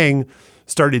 John King,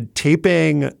 started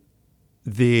taping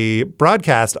the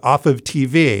broadcast off of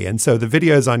TV. And so the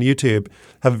videos on YouTube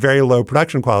have very low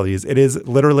production qualities. It is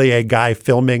literally a guy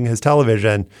filming his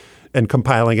television and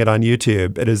compiling it on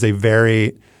YouTube. It is a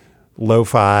very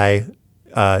lo-fi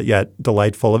yet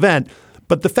delightful event.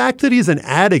 But the fact that he's an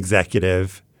ad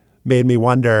executive made me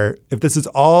wonder if this is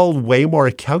all way more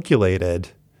calculated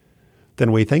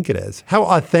than we think it is. How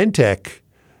authentic,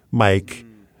 Mike,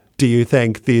 do you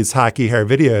think these hockey hair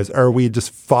videos are? We just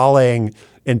falling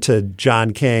into John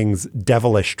King's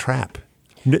devilish trap,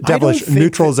 devilish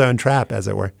neutral zone trap, as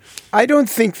it were? I don't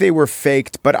think they were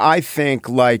faked, but I think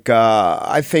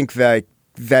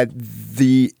that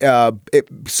the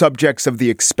subjects of the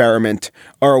experiment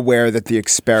are aware that the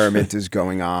experiment is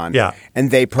going on. Yeah. And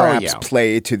they perhaps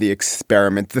play to the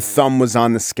experiment. The thumb was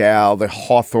on the scale. The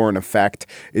Hawthorne effect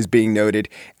is being noted.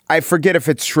 I forget if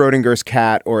it's Schrodinger's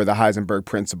cat or the Heisenberg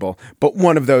principle, but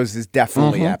one of those is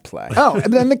definitely at play. Oh,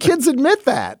 and then the kids admit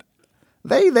that.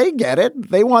 They get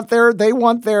it. They want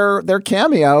their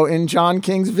cameo in John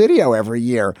King's video every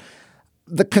year.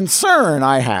 The concern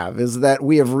I have is that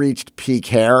we have reached peak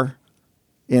hair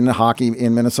in hockey,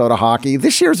 in Minnesota hockey.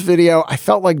 This year's video, I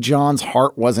felt like John's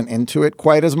heart wasn't into it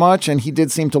quite as much, and he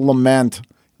did seem to lament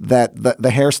that the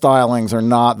hairstylings are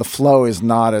not, the flow is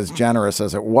not as generous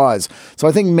as it was. So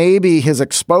I think maybe his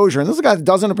exposure, and this is a guy that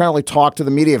doesn't apparently talk to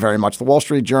the media very much. The Wall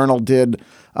Street Journal did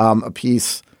a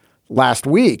piece last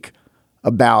week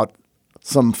about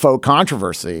some faux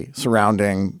controversy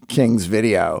surrounding King's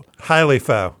video. Highly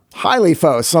faux.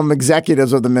 Some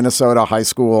executives of the Minnesota High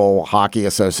School Hockey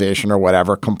Association or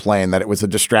whatever complained that it was a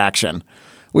distraction,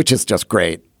 which is just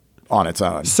great on its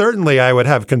own. Certainly, I would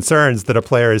have concerns that a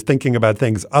player is thinking about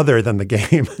things other than the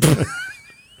game.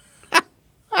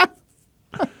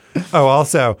 Oh,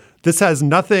 also, this has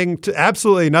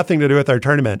absolutely nothing to do with our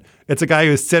tournament. It's a guy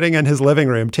who's sitting in his living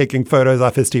room taking photos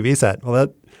off his TV set.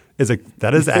 Well,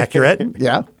 that is accurate.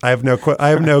 Yeah, I have no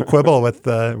quibble with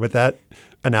that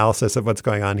analysis of what's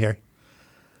going on here.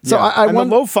 So yeah. The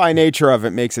lo-fi nature of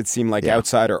it makes it seem like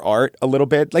outsider art a little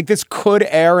bit. Like this could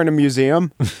air in a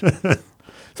museum.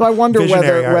 So I wonder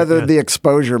whether the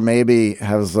exposure maybe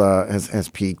has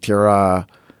peaked. There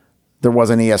was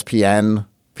an ESPN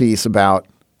piece about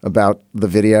the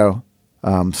video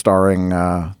starring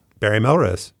Barry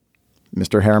Melrose,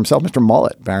 Mr. Hair himself, Mr.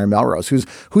 Mullet, Barry Melrose,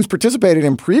 who's participated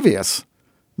in previous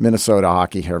Minnesota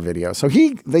hockey hair video. So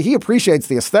he appreciates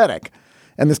the aesthetic.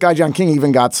 And this guy, John King,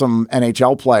 even got some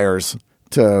NHL players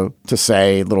to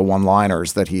say little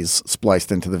one-liners that he's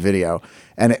spliced into the video.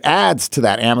 And it adds to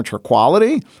that amateur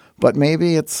quality, but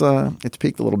maybe it's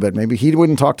peaked a little bit. Maybe he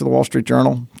wouldn't talk to the Wall Street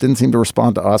Journal. Didn't seem to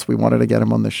respond to us. We wanted to get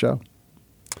him on this show.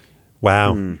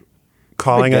 Wow.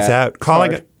 Calling us out.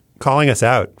 Calling us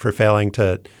out for failing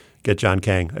to get John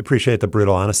King. I appreciate the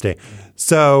brutal honesty.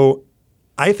 So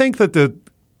I think that the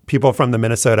people from the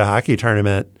Minnesota hockey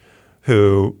tournament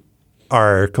who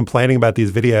are complaining about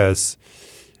these videos,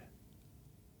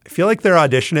 I feel like they're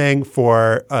auditioning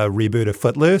for a reboot of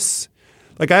Footloose.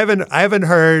 Like I haven't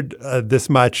heard this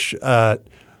much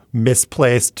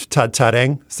misplaced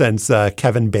tut-tutting since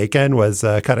Kevin Bacon was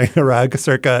cutting a rug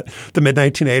circa the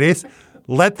mid-1980s.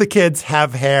 Let the kids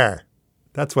have hair.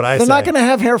 That's what I say. They're not going to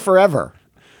have hair forever.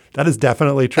 That is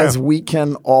definitely true. As we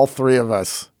can, all three of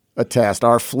us, attest.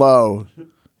 Our flow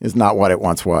is not what it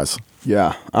once was.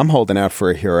 Yeah, I'm holding out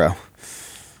for a hero.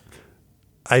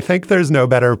 I think there's no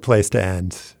better place to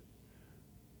end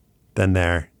than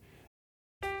there.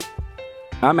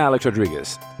 I'm Alex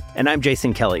Rodriguez. And I'm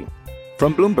Jason Kelly.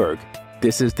 From Bloomberg,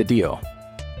 this is The Deal.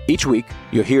 Each week,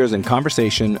 you'll hear us in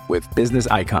conversation with business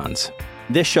icons.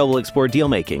 This show will explore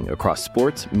deal-making across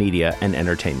sports, media, and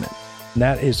entertainment.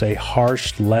 That is a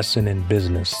harsh lesson in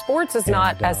business. Sports is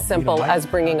not as simple as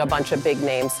bringing a bunch of big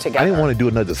names together. I didn't want to do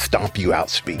another stomp you out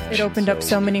speech. It opened up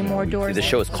so many more doors. The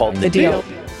show is called The Deal.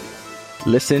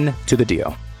 Listen to The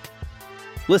Deal.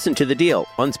 Listen to The Deal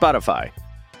on Spotify.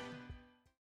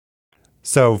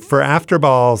 So for After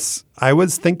Balls, I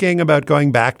was thinking about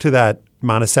going back to that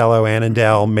Monticello,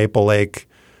 Annandale, Maple Lake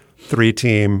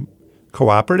 3-team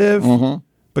cooperative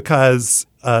because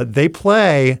they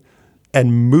play at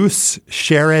Moose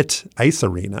Sherritt Ice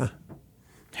Arena.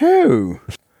 Who?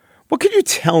 What could you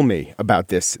tell me about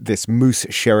this Moose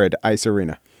Sherritt Ice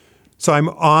Arena? So I'm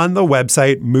on the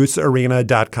website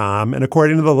moosearena.com, and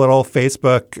according to the little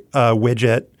Facebook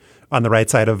widget on the right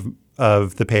side of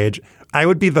the page, I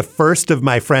would be the first of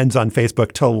my friends on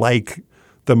Facebook to like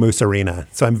the Moose Arena.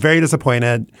 So I'm very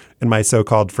disappointed in my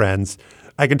so-called friends.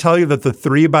 I can tell you that the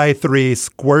 3x3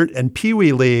 Squirt and Pee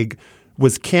Wee League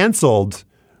was canceled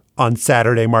on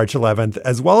Saturday, March 11th,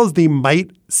 as well as the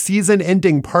Mite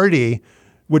season-ending party,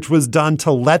 which was done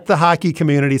to let the hockey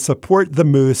community support the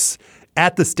Moose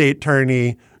at the state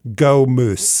tourney. Go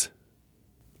Moose.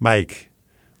 Mike,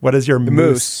 what is your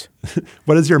Moose?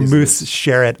 What is your Moose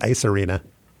Sherritt Ice Arena?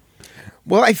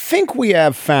 Well, I think we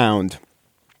have found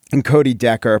in Cody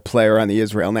Decker, player on the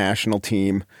Israel national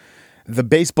team, the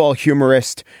baseball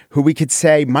humorist who we could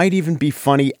say might even be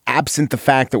funny absent the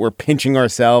fact that we're pinching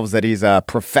ourselves that he's a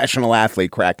professional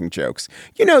athlete cracking jokes.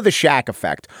 You know, the Shaq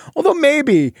effect. Although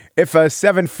maybe if a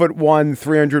 7'1",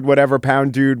 300 whatever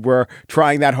pound dude were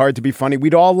trying that hard to be funny,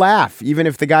 we'd all laugh, even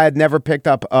if the guy had never picked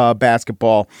up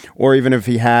basketball or even if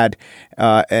he had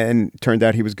and turned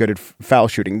out he was good at foul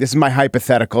shooting. This is my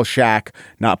hypothetical Shaq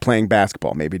not playing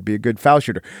basketball. Maybe he'd be a good foul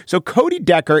shooter. So Cody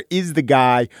Decker is the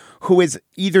guy who is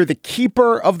either the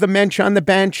keeper of the mensch on the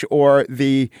bench or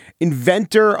the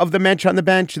inventor of the mensch on the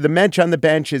bench. The mensch on the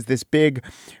bench is this big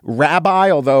rabbi,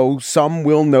 although some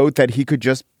will note that he could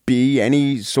just be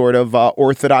any sort of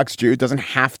Orthodox Jew. It doesn't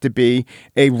have to be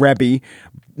a Rebbe.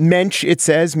 Mensch, it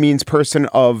says, means person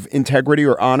of integrity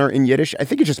or honor in Yiddish. I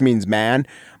think it just means man.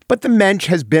 But the mensch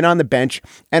has been on the bench.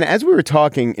 And as we were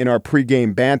talking in our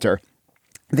pregame banter,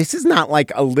 this is not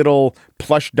like a little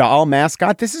plush doll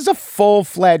mascot. This is a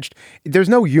full-fledged, there's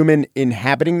no human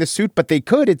inhabiting the suit, but they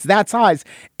could. It's that size.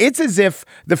 It's as if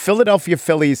the Philadelphia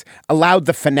Phillies allowed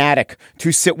the Fanatic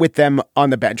to sit with them on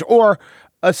the bench, or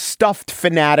a stuffed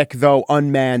Fanatic, though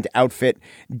unmanned outfit.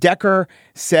 Decker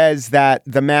says that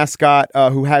the mascot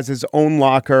who has his own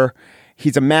locker,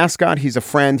 he's a mascot, he's a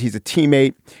friend, he's a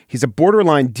teammate, he's a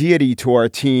borderline deity to our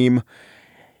team.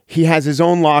 He has his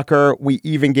own locker. We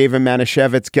even gave him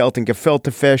Manischewitz, Gelt, and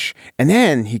Gefilte fish. And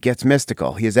then he gets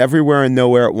mystical. He is everywhere and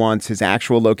nowhere at once. His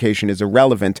actual location is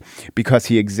irrelevant because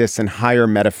he exists in higher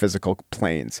metaphysical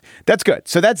planes. That's good.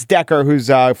 So that's Decker,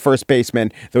 who's first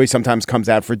baseman, though he sometimes comes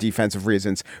out for defensive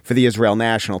reasons for the Israel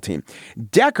national team.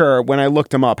 Decker, when I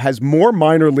looked him up, has more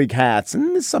minor league hats,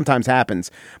 and this sometimes happens.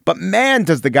 But man,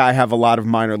 does the guy have a lot of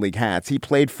minor league hats. He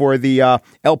played for the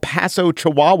El Paso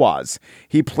Chihuahuas.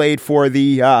 He played for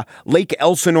the Lake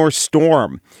Elsinore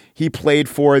Storm. He played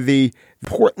for the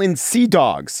Portland Sea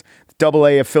Dogs, the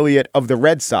AA affiliate of the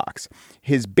Red Sox.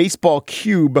 His baseball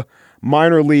cube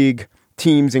minor league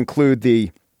teams include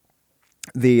the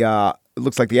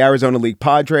looks like the Arizona League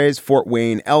Padres, Fort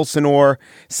Wayne, Elsinore,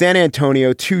 San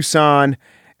Antonio, Tucson,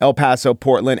 El Paso,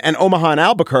 Portland, and Omaha and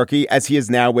Albuquerque, as he is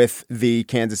now with the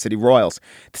Kansas City Royals.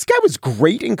 This guy was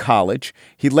great in college.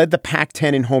 He led the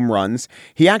Pac-10 in home runs.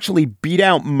 He actually beat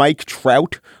out Mike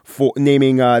Trout for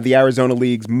naming the Arizona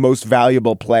League's most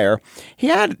valuable player. He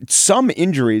had some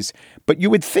injuries, but you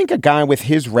would think a guy with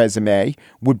his resume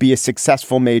would be a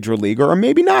successful major leaguer, or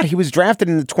maybe not. He was drafted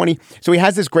in the 20. So he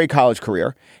has this great college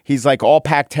career. He's like all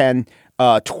Pac-10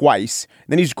 twice.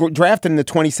 Then he's drafted in the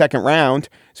 22nd round.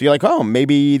 So you're like, oh,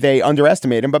 maybe they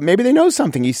underestimate him, but maybe they know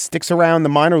something. He sticks around the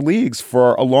minor leagues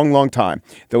for a long, long time.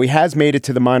 Though he has made it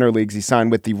to the minor leagues. He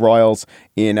signed with the Royals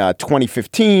in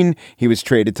 2015. He was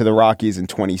traded to the Rockies in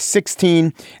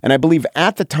 2016. And I believe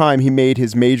at the time he made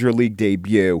his major league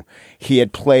debut, he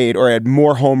had played or had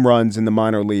more home runs in the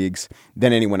minor leagues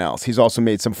than anyone else. He's also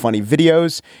made some funny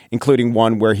videos, including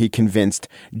one where he convinced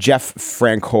Jeff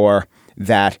Francoeur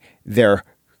that their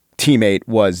teammate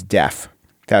was deaf.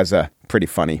 That was a pretty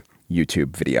funny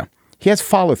YouTube video. He has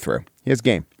follow through. He has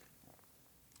game.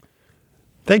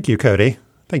 Thank you, Cody.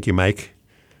 Thank you, Mike.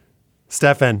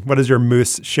 Stefan, what is your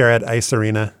Moose share at Ice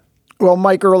Arena? Well,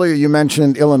 Mike, earlier you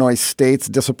mentioned Illinois State's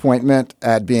disappointment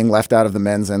at being left out of the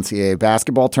men's NCAA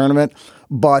basketball tournament,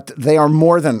 but they are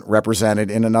more than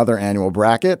represented in another annual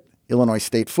bracket. Illinois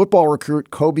State football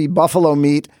recruit Kobe Buffalo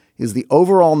Meat is the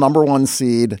overall number 1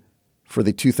 seed for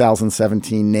the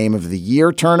 2017 Name of the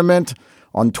Year tournament.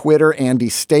 On Twitter, Andy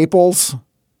Staples,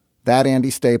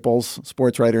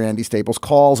 sports writer Andy Staples,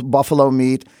 calls Buffalo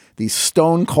Meat the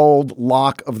stone cold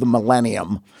lock of the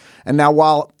millennium. And now,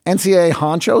 while NCAA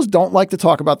honchos don't like to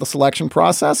talk about the selection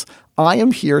process, I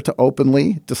am here to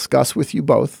openly discuss with you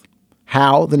both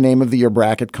how the Name of the Year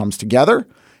bracket comes together.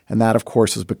 And that, of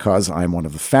course, is because I'm one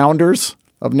of the founders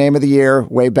of Name of the Year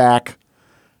way back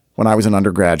when I was an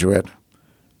undergraduate.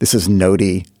 This is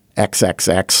Noti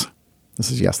XXX. This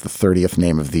is, yes, the 30th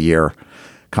Name of the Year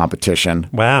competition.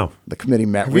 Wow. The committee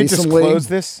met Have we recently. disclosed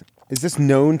this? Is this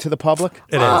known to the public?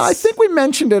 It is. I think we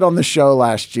mentioned it on the show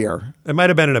last year. It might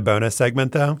have been in a bonus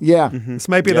segment, though. Yeah. Mm-hmm. This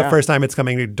might be the first time it's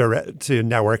coming to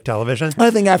network television.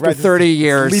 I think after 30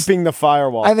 years. Leaping the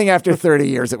firewall. I think after 30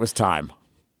 years, it was time.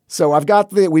 So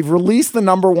we've released the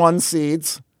number 1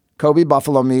 seeds, Kobe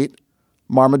Buffalo Meat,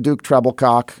 Marmaduke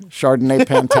Treblecock, Chardonnay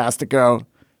Fantastico,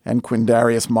 and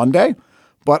Quindarius Monday.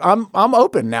 But I'm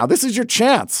open now. This is your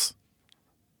chance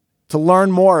to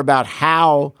learn more about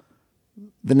how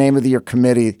the Name of the Year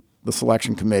committee, the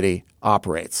selection committee,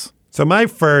 operates. So my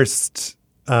first,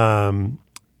 the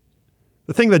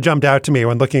thing that jumped out to me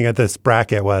when looking at this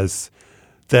bracket was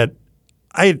that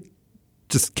I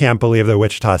just can't believe that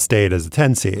Wichita State is a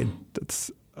 10 seed. That's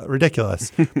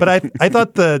ridiculous. But I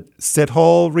thought the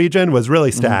sit-hole region was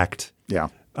really stacked. Yeah.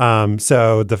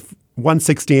 So the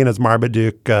 116 is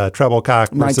Marmaduke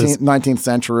Treblecock versus 19th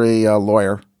century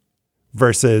lawyer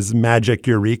versus Magic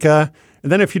Eureka.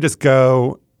 And then if you just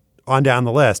go on down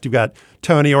the list, you've got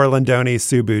Tony Orlandoni,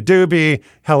 Subu Dubi,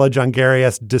 Hella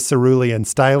Jungarius, Dicerulean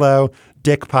Stylo,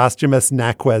 Dick Posthumus,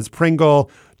 Naquez Pringle,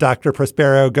 Dr.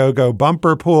 Prospero Gogo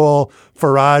Bumperpool,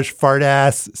 Faraj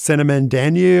Fardass, Cinnamon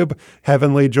Danube,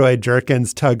 Heavenly Joy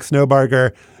Jerkins, Tug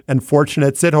Snowbarger, and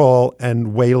Fortunate Sithole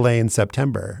and Waylane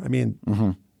September. I mean,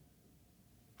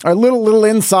 a little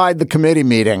inside the committee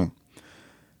meeting.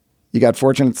 You got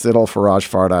Fortunate Sithole, Faraj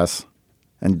Fardass,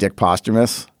 and Dick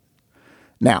Posthumus.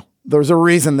 Now, there's a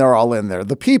reason they're all in there.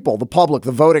 The people, the public,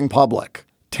 the voting public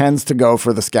tends to go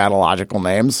for the scatological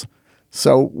names.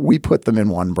 So we put them in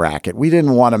one bracket. We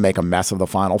didn't want to make a mess of the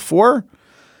Final Four.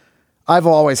 I've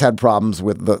always had problems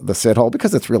with the Sithole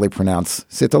because it's really pronounced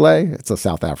Sithole. It's a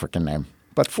South African name.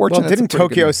 But fortunately, didn't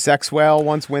Tokyo Sexwell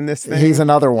once win this thing? He's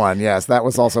another one. Yes, that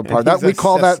was also part of that. We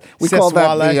call that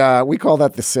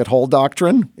the Sithole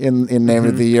doctrine in Name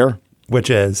of the Year, which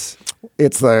is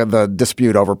it's the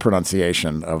dispute over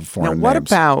pronunciation of foreign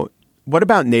names. What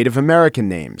about Native American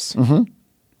names?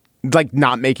 Like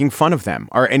not making fun of them?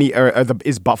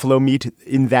 Is Buffalo Meat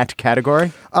in that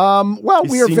category? Well,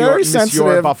 we are very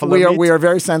sensitive. We are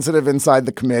very sensitive inside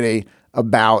the committee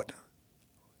about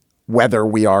whether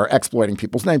we are exploiting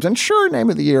people's names. And sure, Name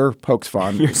of the Year pokes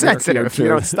fun. You're sensitive if you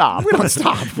don't stop. We don't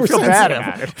stop. We're feel sensitive. bad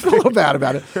about it. Feel bad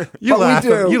about it. You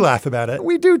laugh about it.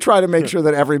 We do try to make sure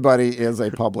that everybody is a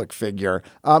public figure.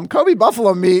 Kobe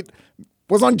Buffalo Meat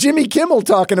was on Jimmy Kimmel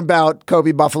talking about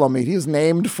Kobe Buffalo Meat. He was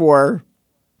named for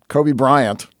Kobe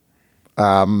Bryant.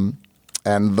 And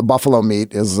the Buffalo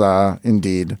Meat is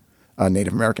indeed a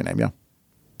Native American name, yeah.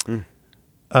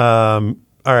 All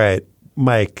right.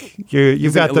 Mike,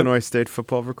 you've got the Illinois State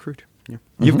football recruit. Yeah.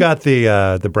 You've got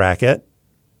the bracket.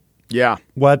 Yeah.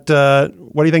 What do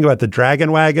you think about the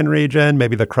Dragon Wagon region?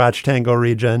 Maybe the Crotch Tangle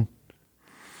region?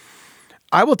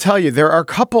 I will tell you, there are a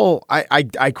couple.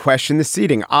 I question the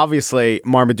seeding. Obviously,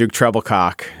 Marmaduke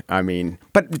Treblecock. I mean,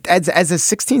 but as a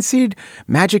 16 seed,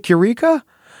 Magic Eureka.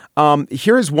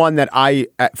 Here's one that I,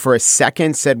 for a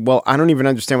second, said, well, I don't even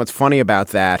understand what's funny about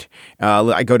that.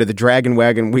 I go to the Dragon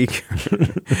Wagon week.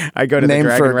 I go to the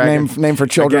Dragon Wagon. Name for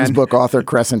children's book author,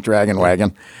 Crescent Dragon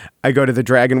Wagon. I go to the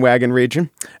Dragon Wagon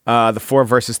region. The 4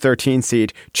 versus 13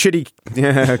 seed. Kitty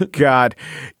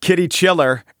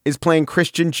Chiller is playing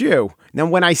Christian Jew. Now,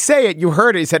 when I say it, you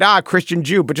heard it. He said, Christian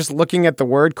Jew. But just looking at the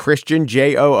word Christian,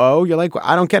 J-O-O, you're like, well,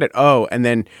 I don't get it. Oh, and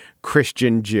then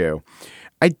Christian Jew.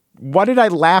 What did I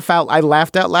laugh out? I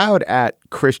laughed out loud at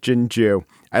Christian Jew.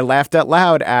 I laughed out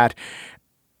loud at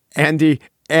Andy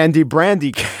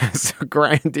Brandy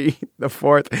Grandi the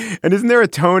fourth. And isn't there a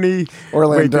Tony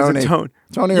Orlandoni?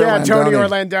 Tony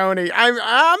Orlandoni.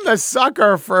 I'm the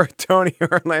sucker for Tony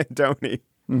Orlandoni.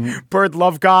 Mm-hmm. Bird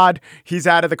Love God. He's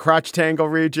out of the crotch tangle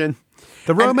region.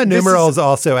 The Roman numerals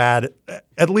also add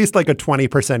at least like a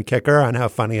 20% kicker on how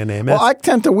funny a name is. Well,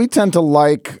 we tend to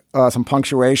like some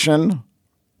punctuation.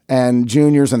 And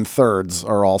juniors and thirds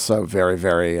are also very,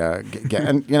 very,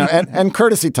 and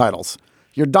courtesy titles.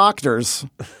 Your doctors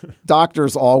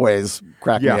always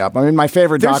crack me up. I mean, my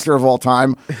favorite doctor of all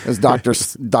time is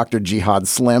Dr. Jihad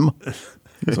Slim.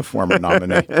 He's a former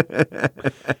nominee.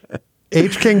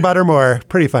 H. King Buttermore,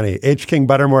 pretty funny. H. King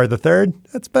Buttermore III,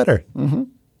 that's better. Mm-hmm.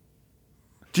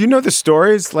 Do you know the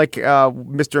stories like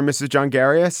Mr. and Mrs.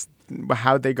 Jongarius?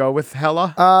 How'd they go with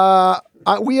Hella?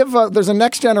 We have there's a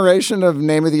next generation of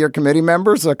Name of the Year committee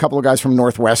members, a couple of guys from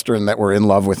Northwestern that were in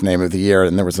love with Name of the Year.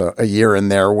 And there was a year in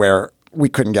there where we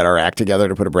couldn't get our act together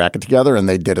to put a bracket together, and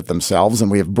they did it themselves.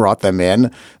 And we have brought them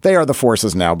in. They are the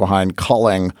forces now behind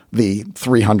culling the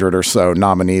 300 or so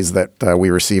nominees that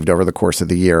we received over the course of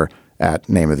the year at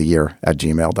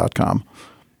nameoftheyear@gmail.com.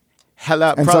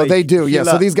 Hella, and so they do. Yeah.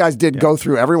 So these guys did go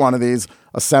through every one of these,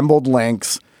 assembled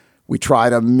links. We try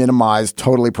to minimize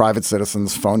totally private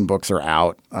citizens. Phone books are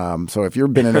out. So if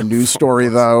you've been in a news story,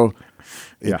 though,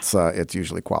 it's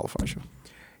usually qualifies you.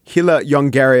 Hilla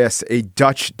Jongarius, a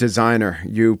Dutch designer.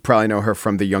 You probably know her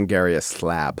from the Jongarius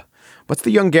slab. What's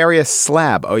the Jongarius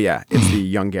slab? Oh, yeah, it's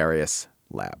the Jongarius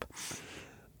lab.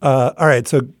 All right,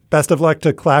 so best of luck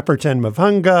to Clapperton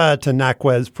Mavunga, to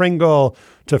Naquez Pringle,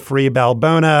 to Free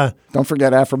Balbona. Don't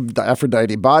forget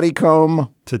Aphrodite Bodycomb.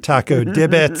 To Taco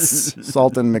Dibbits.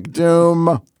 Sultan McDoom.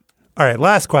 All right,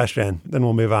 last question, then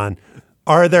we'll move on.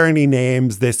 Are there any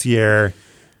names this year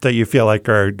that you feel like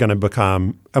are going to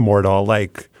become immortal,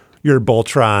 like your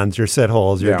Boltrons, your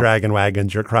Sitholes, your Dragon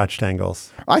Wagons, your Crotch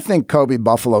Tangles? I think Kobe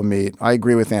Buffalo Meat. I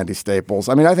agree with Andy Staples.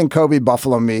 I mean, I think Kobe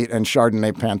Buffalo Meat and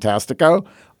Chardonnay Fantastico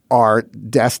are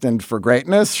destined for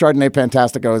greatness. Chardonnay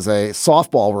Fantastico is a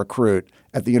softball recruit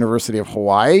at the University of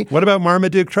Hawaii. What about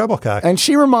Marmaduke Treblecock? And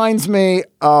she reminds me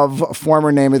of former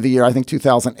Name of the Year, I think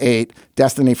 2008,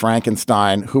 Destiny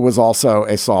Frankenstein, who was also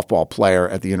a softball player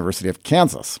at the University of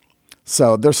Kansas.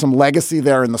 So there's some legacy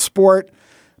there in the sport.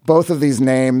 Both of these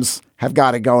names have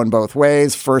got to go in both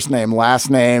ways. First name, last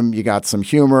name. You got some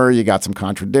humor. You got some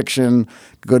contradiction.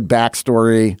 Good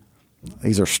backstory.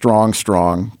 These are strong,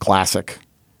 classic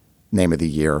Name of the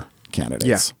Year candidates.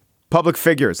 Yeah. Public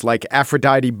figures like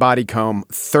Aphrodite Bodycomb,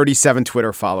 37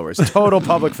 Twitter followers. Total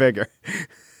public figure.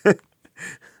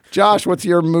 Josh, what's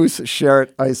your Moose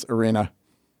Sherritt Ice Arena?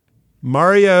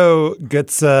 Mario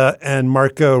Götze and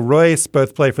Marco Reus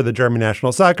both play for the German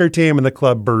national soccer team and the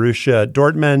club Borussia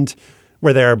Dortmund,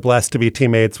 where they are blessed to be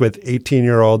teammates with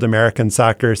 18-year-old American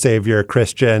soccer savior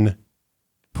Christian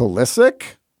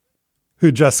Pulisic,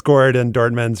 who just scored in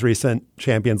Dortmund's recent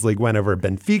Champions League win over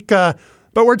Benfica.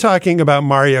 But we're talking about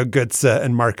Mario Götze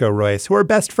and Marco Reus, who are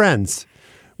best friends.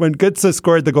 When Götze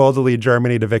scored the goal to lead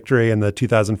Germany to victory in the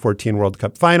 2014 World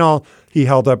Cup final, he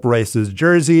held up Reus's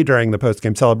jersey during the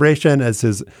postgame celebration as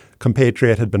his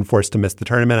compatriot had been forced to miss the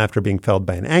tournament after being felled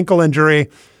by an ankle injury.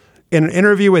 In an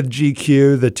interview with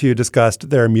GQ, the two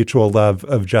discussed their mutual love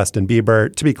of Justin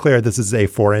Bieber. To be clear, this is a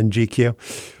foreign GQ.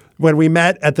 When we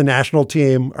met at the national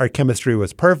team, our chemistry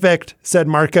was perfect, said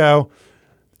Marco.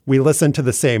 We listen to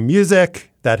the same music.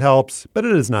 That helps, but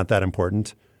it is not that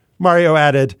important. Mario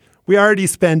added, we already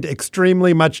spend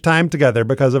extremely much time together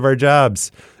because of our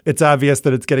jobs. It's obvious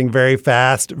that it's getting very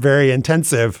fast, very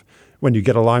intensive when you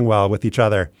get along well with each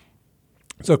other.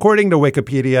 So according to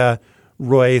Wikipedia,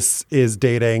 Reus is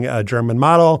dating a German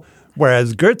model,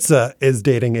 whereas Götze is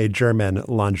dating a German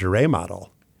lingerie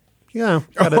model. Yeah,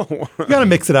 you gotta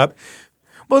mix it up.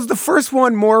 Well, is the first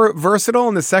one more versatile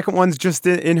and the second one's just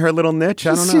in her little niche?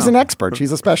 I don't know. She's an expert.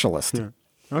 She's a specialist. Yeah.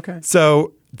 Okay.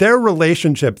 So their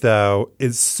relationship, though,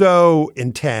 is so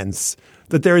intense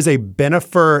that there is a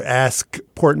Bennifer-esque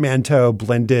portmanteau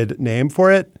blended name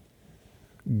for it.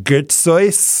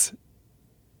 Goetzeus,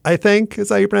 I think is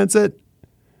how you pronounce it.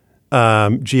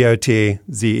 Gotzeus.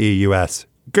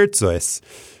 Goetzeus.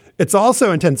 It's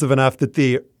also intensive enough that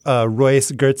the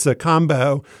Royce-Goetze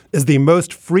combo is the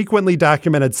most frequently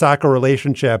documented soccer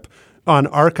relationship on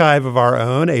Archive of Our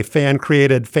Own, a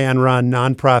fan-created, fan-run,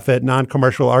 nonprofit,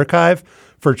 non-commercial archive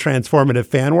for transformative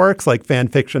fan works like fan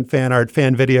fiction, fan art,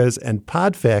 fan videos, and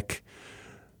podfic.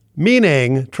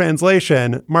 Meaning,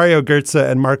 translation, Mario Goetze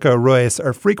and Marco Royce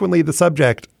are frequently the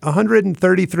subject,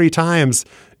 133 times,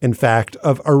 in fact,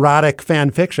 of erotic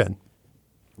fan fiction.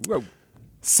 Whoa.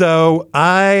 So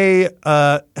I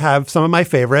have some of my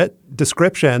favorite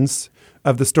descriptions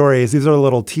of the stories. These are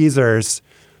little teasers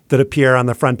that appear on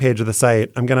the front page of the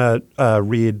site. I'm going to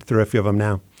read through a few of them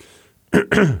now.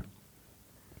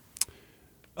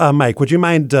 Mike, would you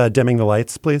mind dimming the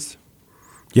lights, please?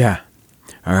 Yeah.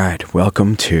 All right.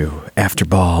 Welcome to After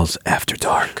Balls After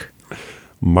Dark.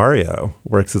 Mario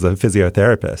works as a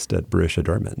physiotherapist at Borussia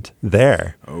Dortmund.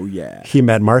 There. Oh, yeah. He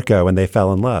met Marco when they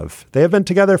fell in love. They have been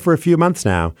together for a few months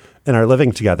now and are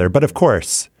living together. But of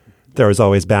course, there was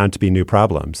always bound to be new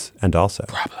problems and also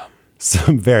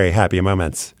some very happy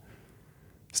moments.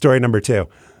 Story number 2.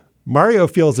 Mario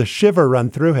feels a shiver run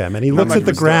through him and he looks at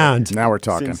the ground. Now we're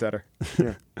talking.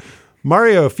 Yeah.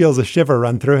 Mario feels a shiver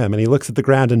run through him and he looks at the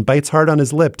ground and bites hard on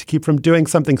his lip to keep from doing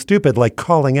something stupid like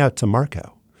calling out to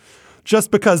Marco.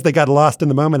 Just because they got lost in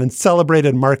the moment and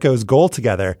celebrated Marco's goal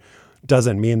together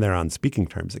doesn't mean they're on speaking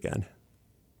terms again.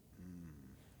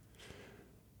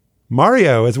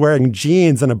 Mario is wearing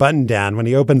jeans and a button-down when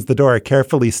he opens the door,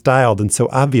 carefully styled and so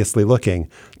obviously looking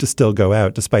to still go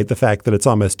out, despite the fact that it's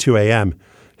almost 2 a.m.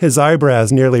 His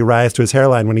eyebrows nearly rise to his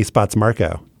hairline when he spots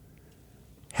Marco.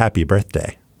 Happy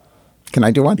birthday. Can I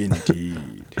do one?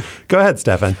 Indeed. Go ahead,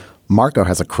 Stefan. Marco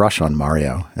has a crush on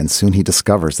Mario, and soon he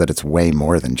discovers that it's way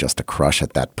more than just a crush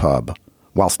at that pub,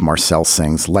 whilst Marcel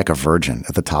sings Like a Virgin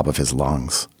at the top of his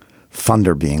lungs,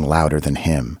 thunder being louder than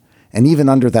him. And even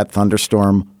under that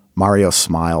thunderstorm, Mario's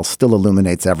smile still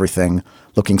illuminates everything,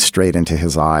 looking straight into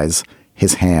his eyes,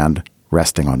 his hand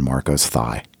resting on Marco's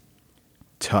thigh.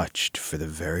 Touched for the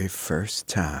very first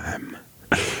time.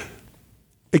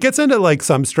 It gets into like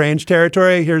some strange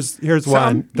territory. Here's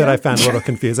one that I found a little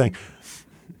confusing.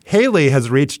 Haley has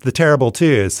reached the terrible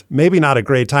twos. Maybe not a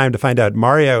great time to find out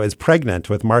Mario is pregnant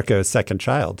with Marco's second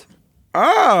child.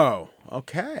 Oh,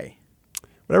 okay.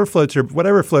 Whatever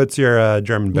floats your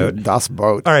German boat. Das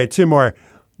Boot. All right, 2 more.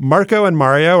 Marco and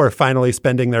Mario are finally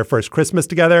spending their first Christmas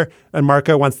together, and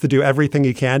Marco wants to do everything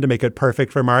he can to make it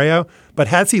perfect for Mario. But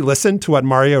has he listened to what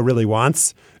Mario really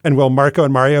wants? And will Marco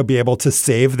and Mario be able to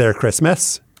save their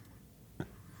Christmas?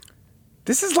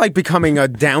 This is like becoming a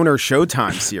downer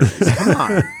Showtime series. Come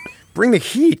on. Bring the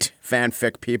heat,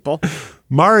 fanfic people.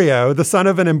 Mario, the son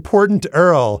of an important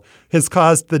earl, has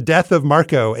caused the death of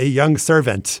Marco, a young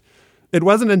servant. It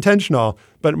wasn't intentional,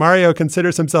 but Mario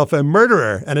considers himself a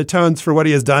murderer and atones for what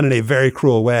he has done in a very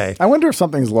cruel way. I wonder if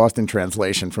something's lost in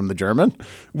translation from the German.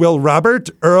 Will Robert,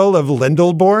 Earl of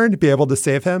Lindelborn, be able to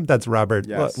save him? That's Robert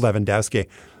Lewandowski.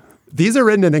 These are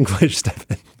written in English,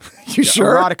 Stefan. You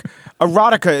sure?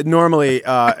 Erotica normally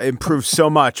improves so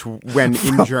much when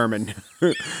in German.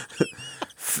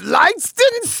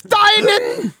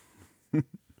 Fleistensteinen!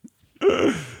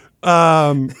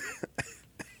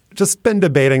 Just been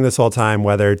debating this whole time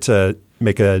whether to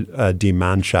make a Die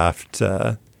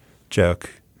Mannschaft joke.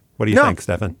 What do you think,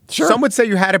 Stefan? Sure. Some would say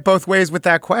you had it both ways with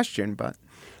that question, but...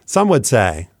 Some would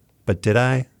say, but did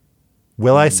I?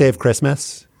 Will I save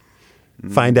Christmas?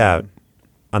 Find out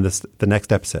on the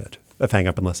next episode of Hang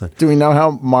Up and Listen. Do we know how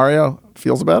Mario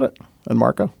feels about it and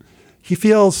Marco? He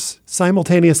feels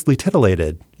simultaneously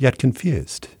titillated, yet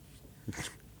confused.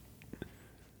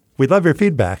 We'd love your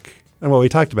feedback on what we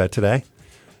talked about today.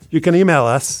 You can email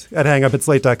us at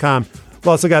hangup@slate.com.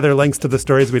 We'll also gather links to the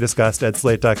stories we discussed at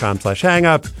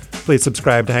slate.com/hangup. Please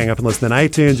subscribe to Hang Up and Listen on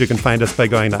iTunes. You can find us by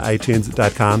going to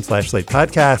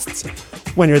itunes.com/slatepodcasts.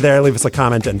 When you're there, leave us a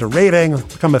comment and a rating.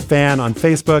 Become a fan on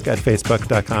Facebook at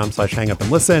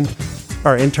facebook.com/hangupandlisten.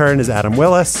 Our intern is Adam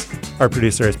Willis. Our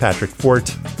producer is Patrick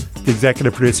Fort. The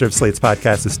executive producer of Slate's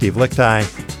podcast is Steve Lichtai.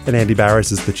 And Andy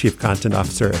Bowers is the chief content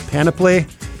officer of Panoply.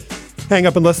 Hang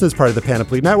Up and Listen is part of the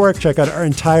Panoply Network. Check out our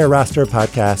entire roster of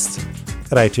podcasts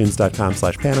at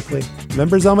itunes.com/panoply.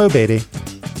 Remember Zelmo Beatty,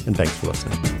 and thanks for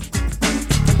listening.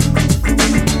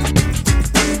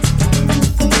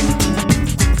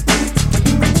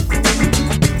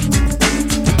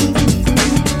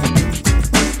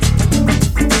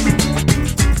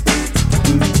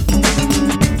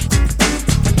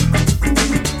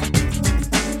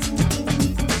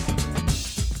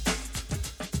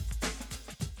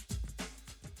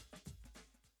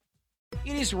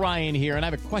 is Ryan here, and I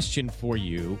have a question for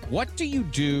you. What do you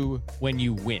do when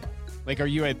you win? Like, are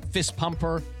you a fist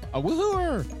pumper, a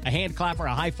woohooer, a hand clapper,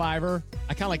 a high fiver?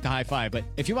 I kind of like the high five, but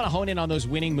if you want to hone in on those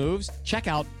winning moves, check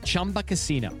out Chumba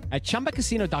Casino. At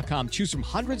ChumbaCasino.com, choose from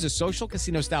hundreds of social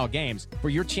casino style games for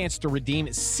your chance to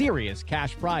redeem serious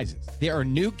cash prizes. There are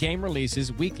new game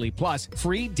releases weekly, plus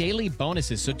free daily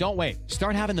bonuses. So don't wait.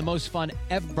 Start having the most fun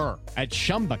ever at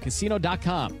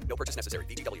ChumbaCasino.com. No purchase necessary.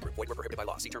 VGW Group. Void where prohibited by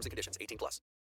law. See terms and conditions. 18+.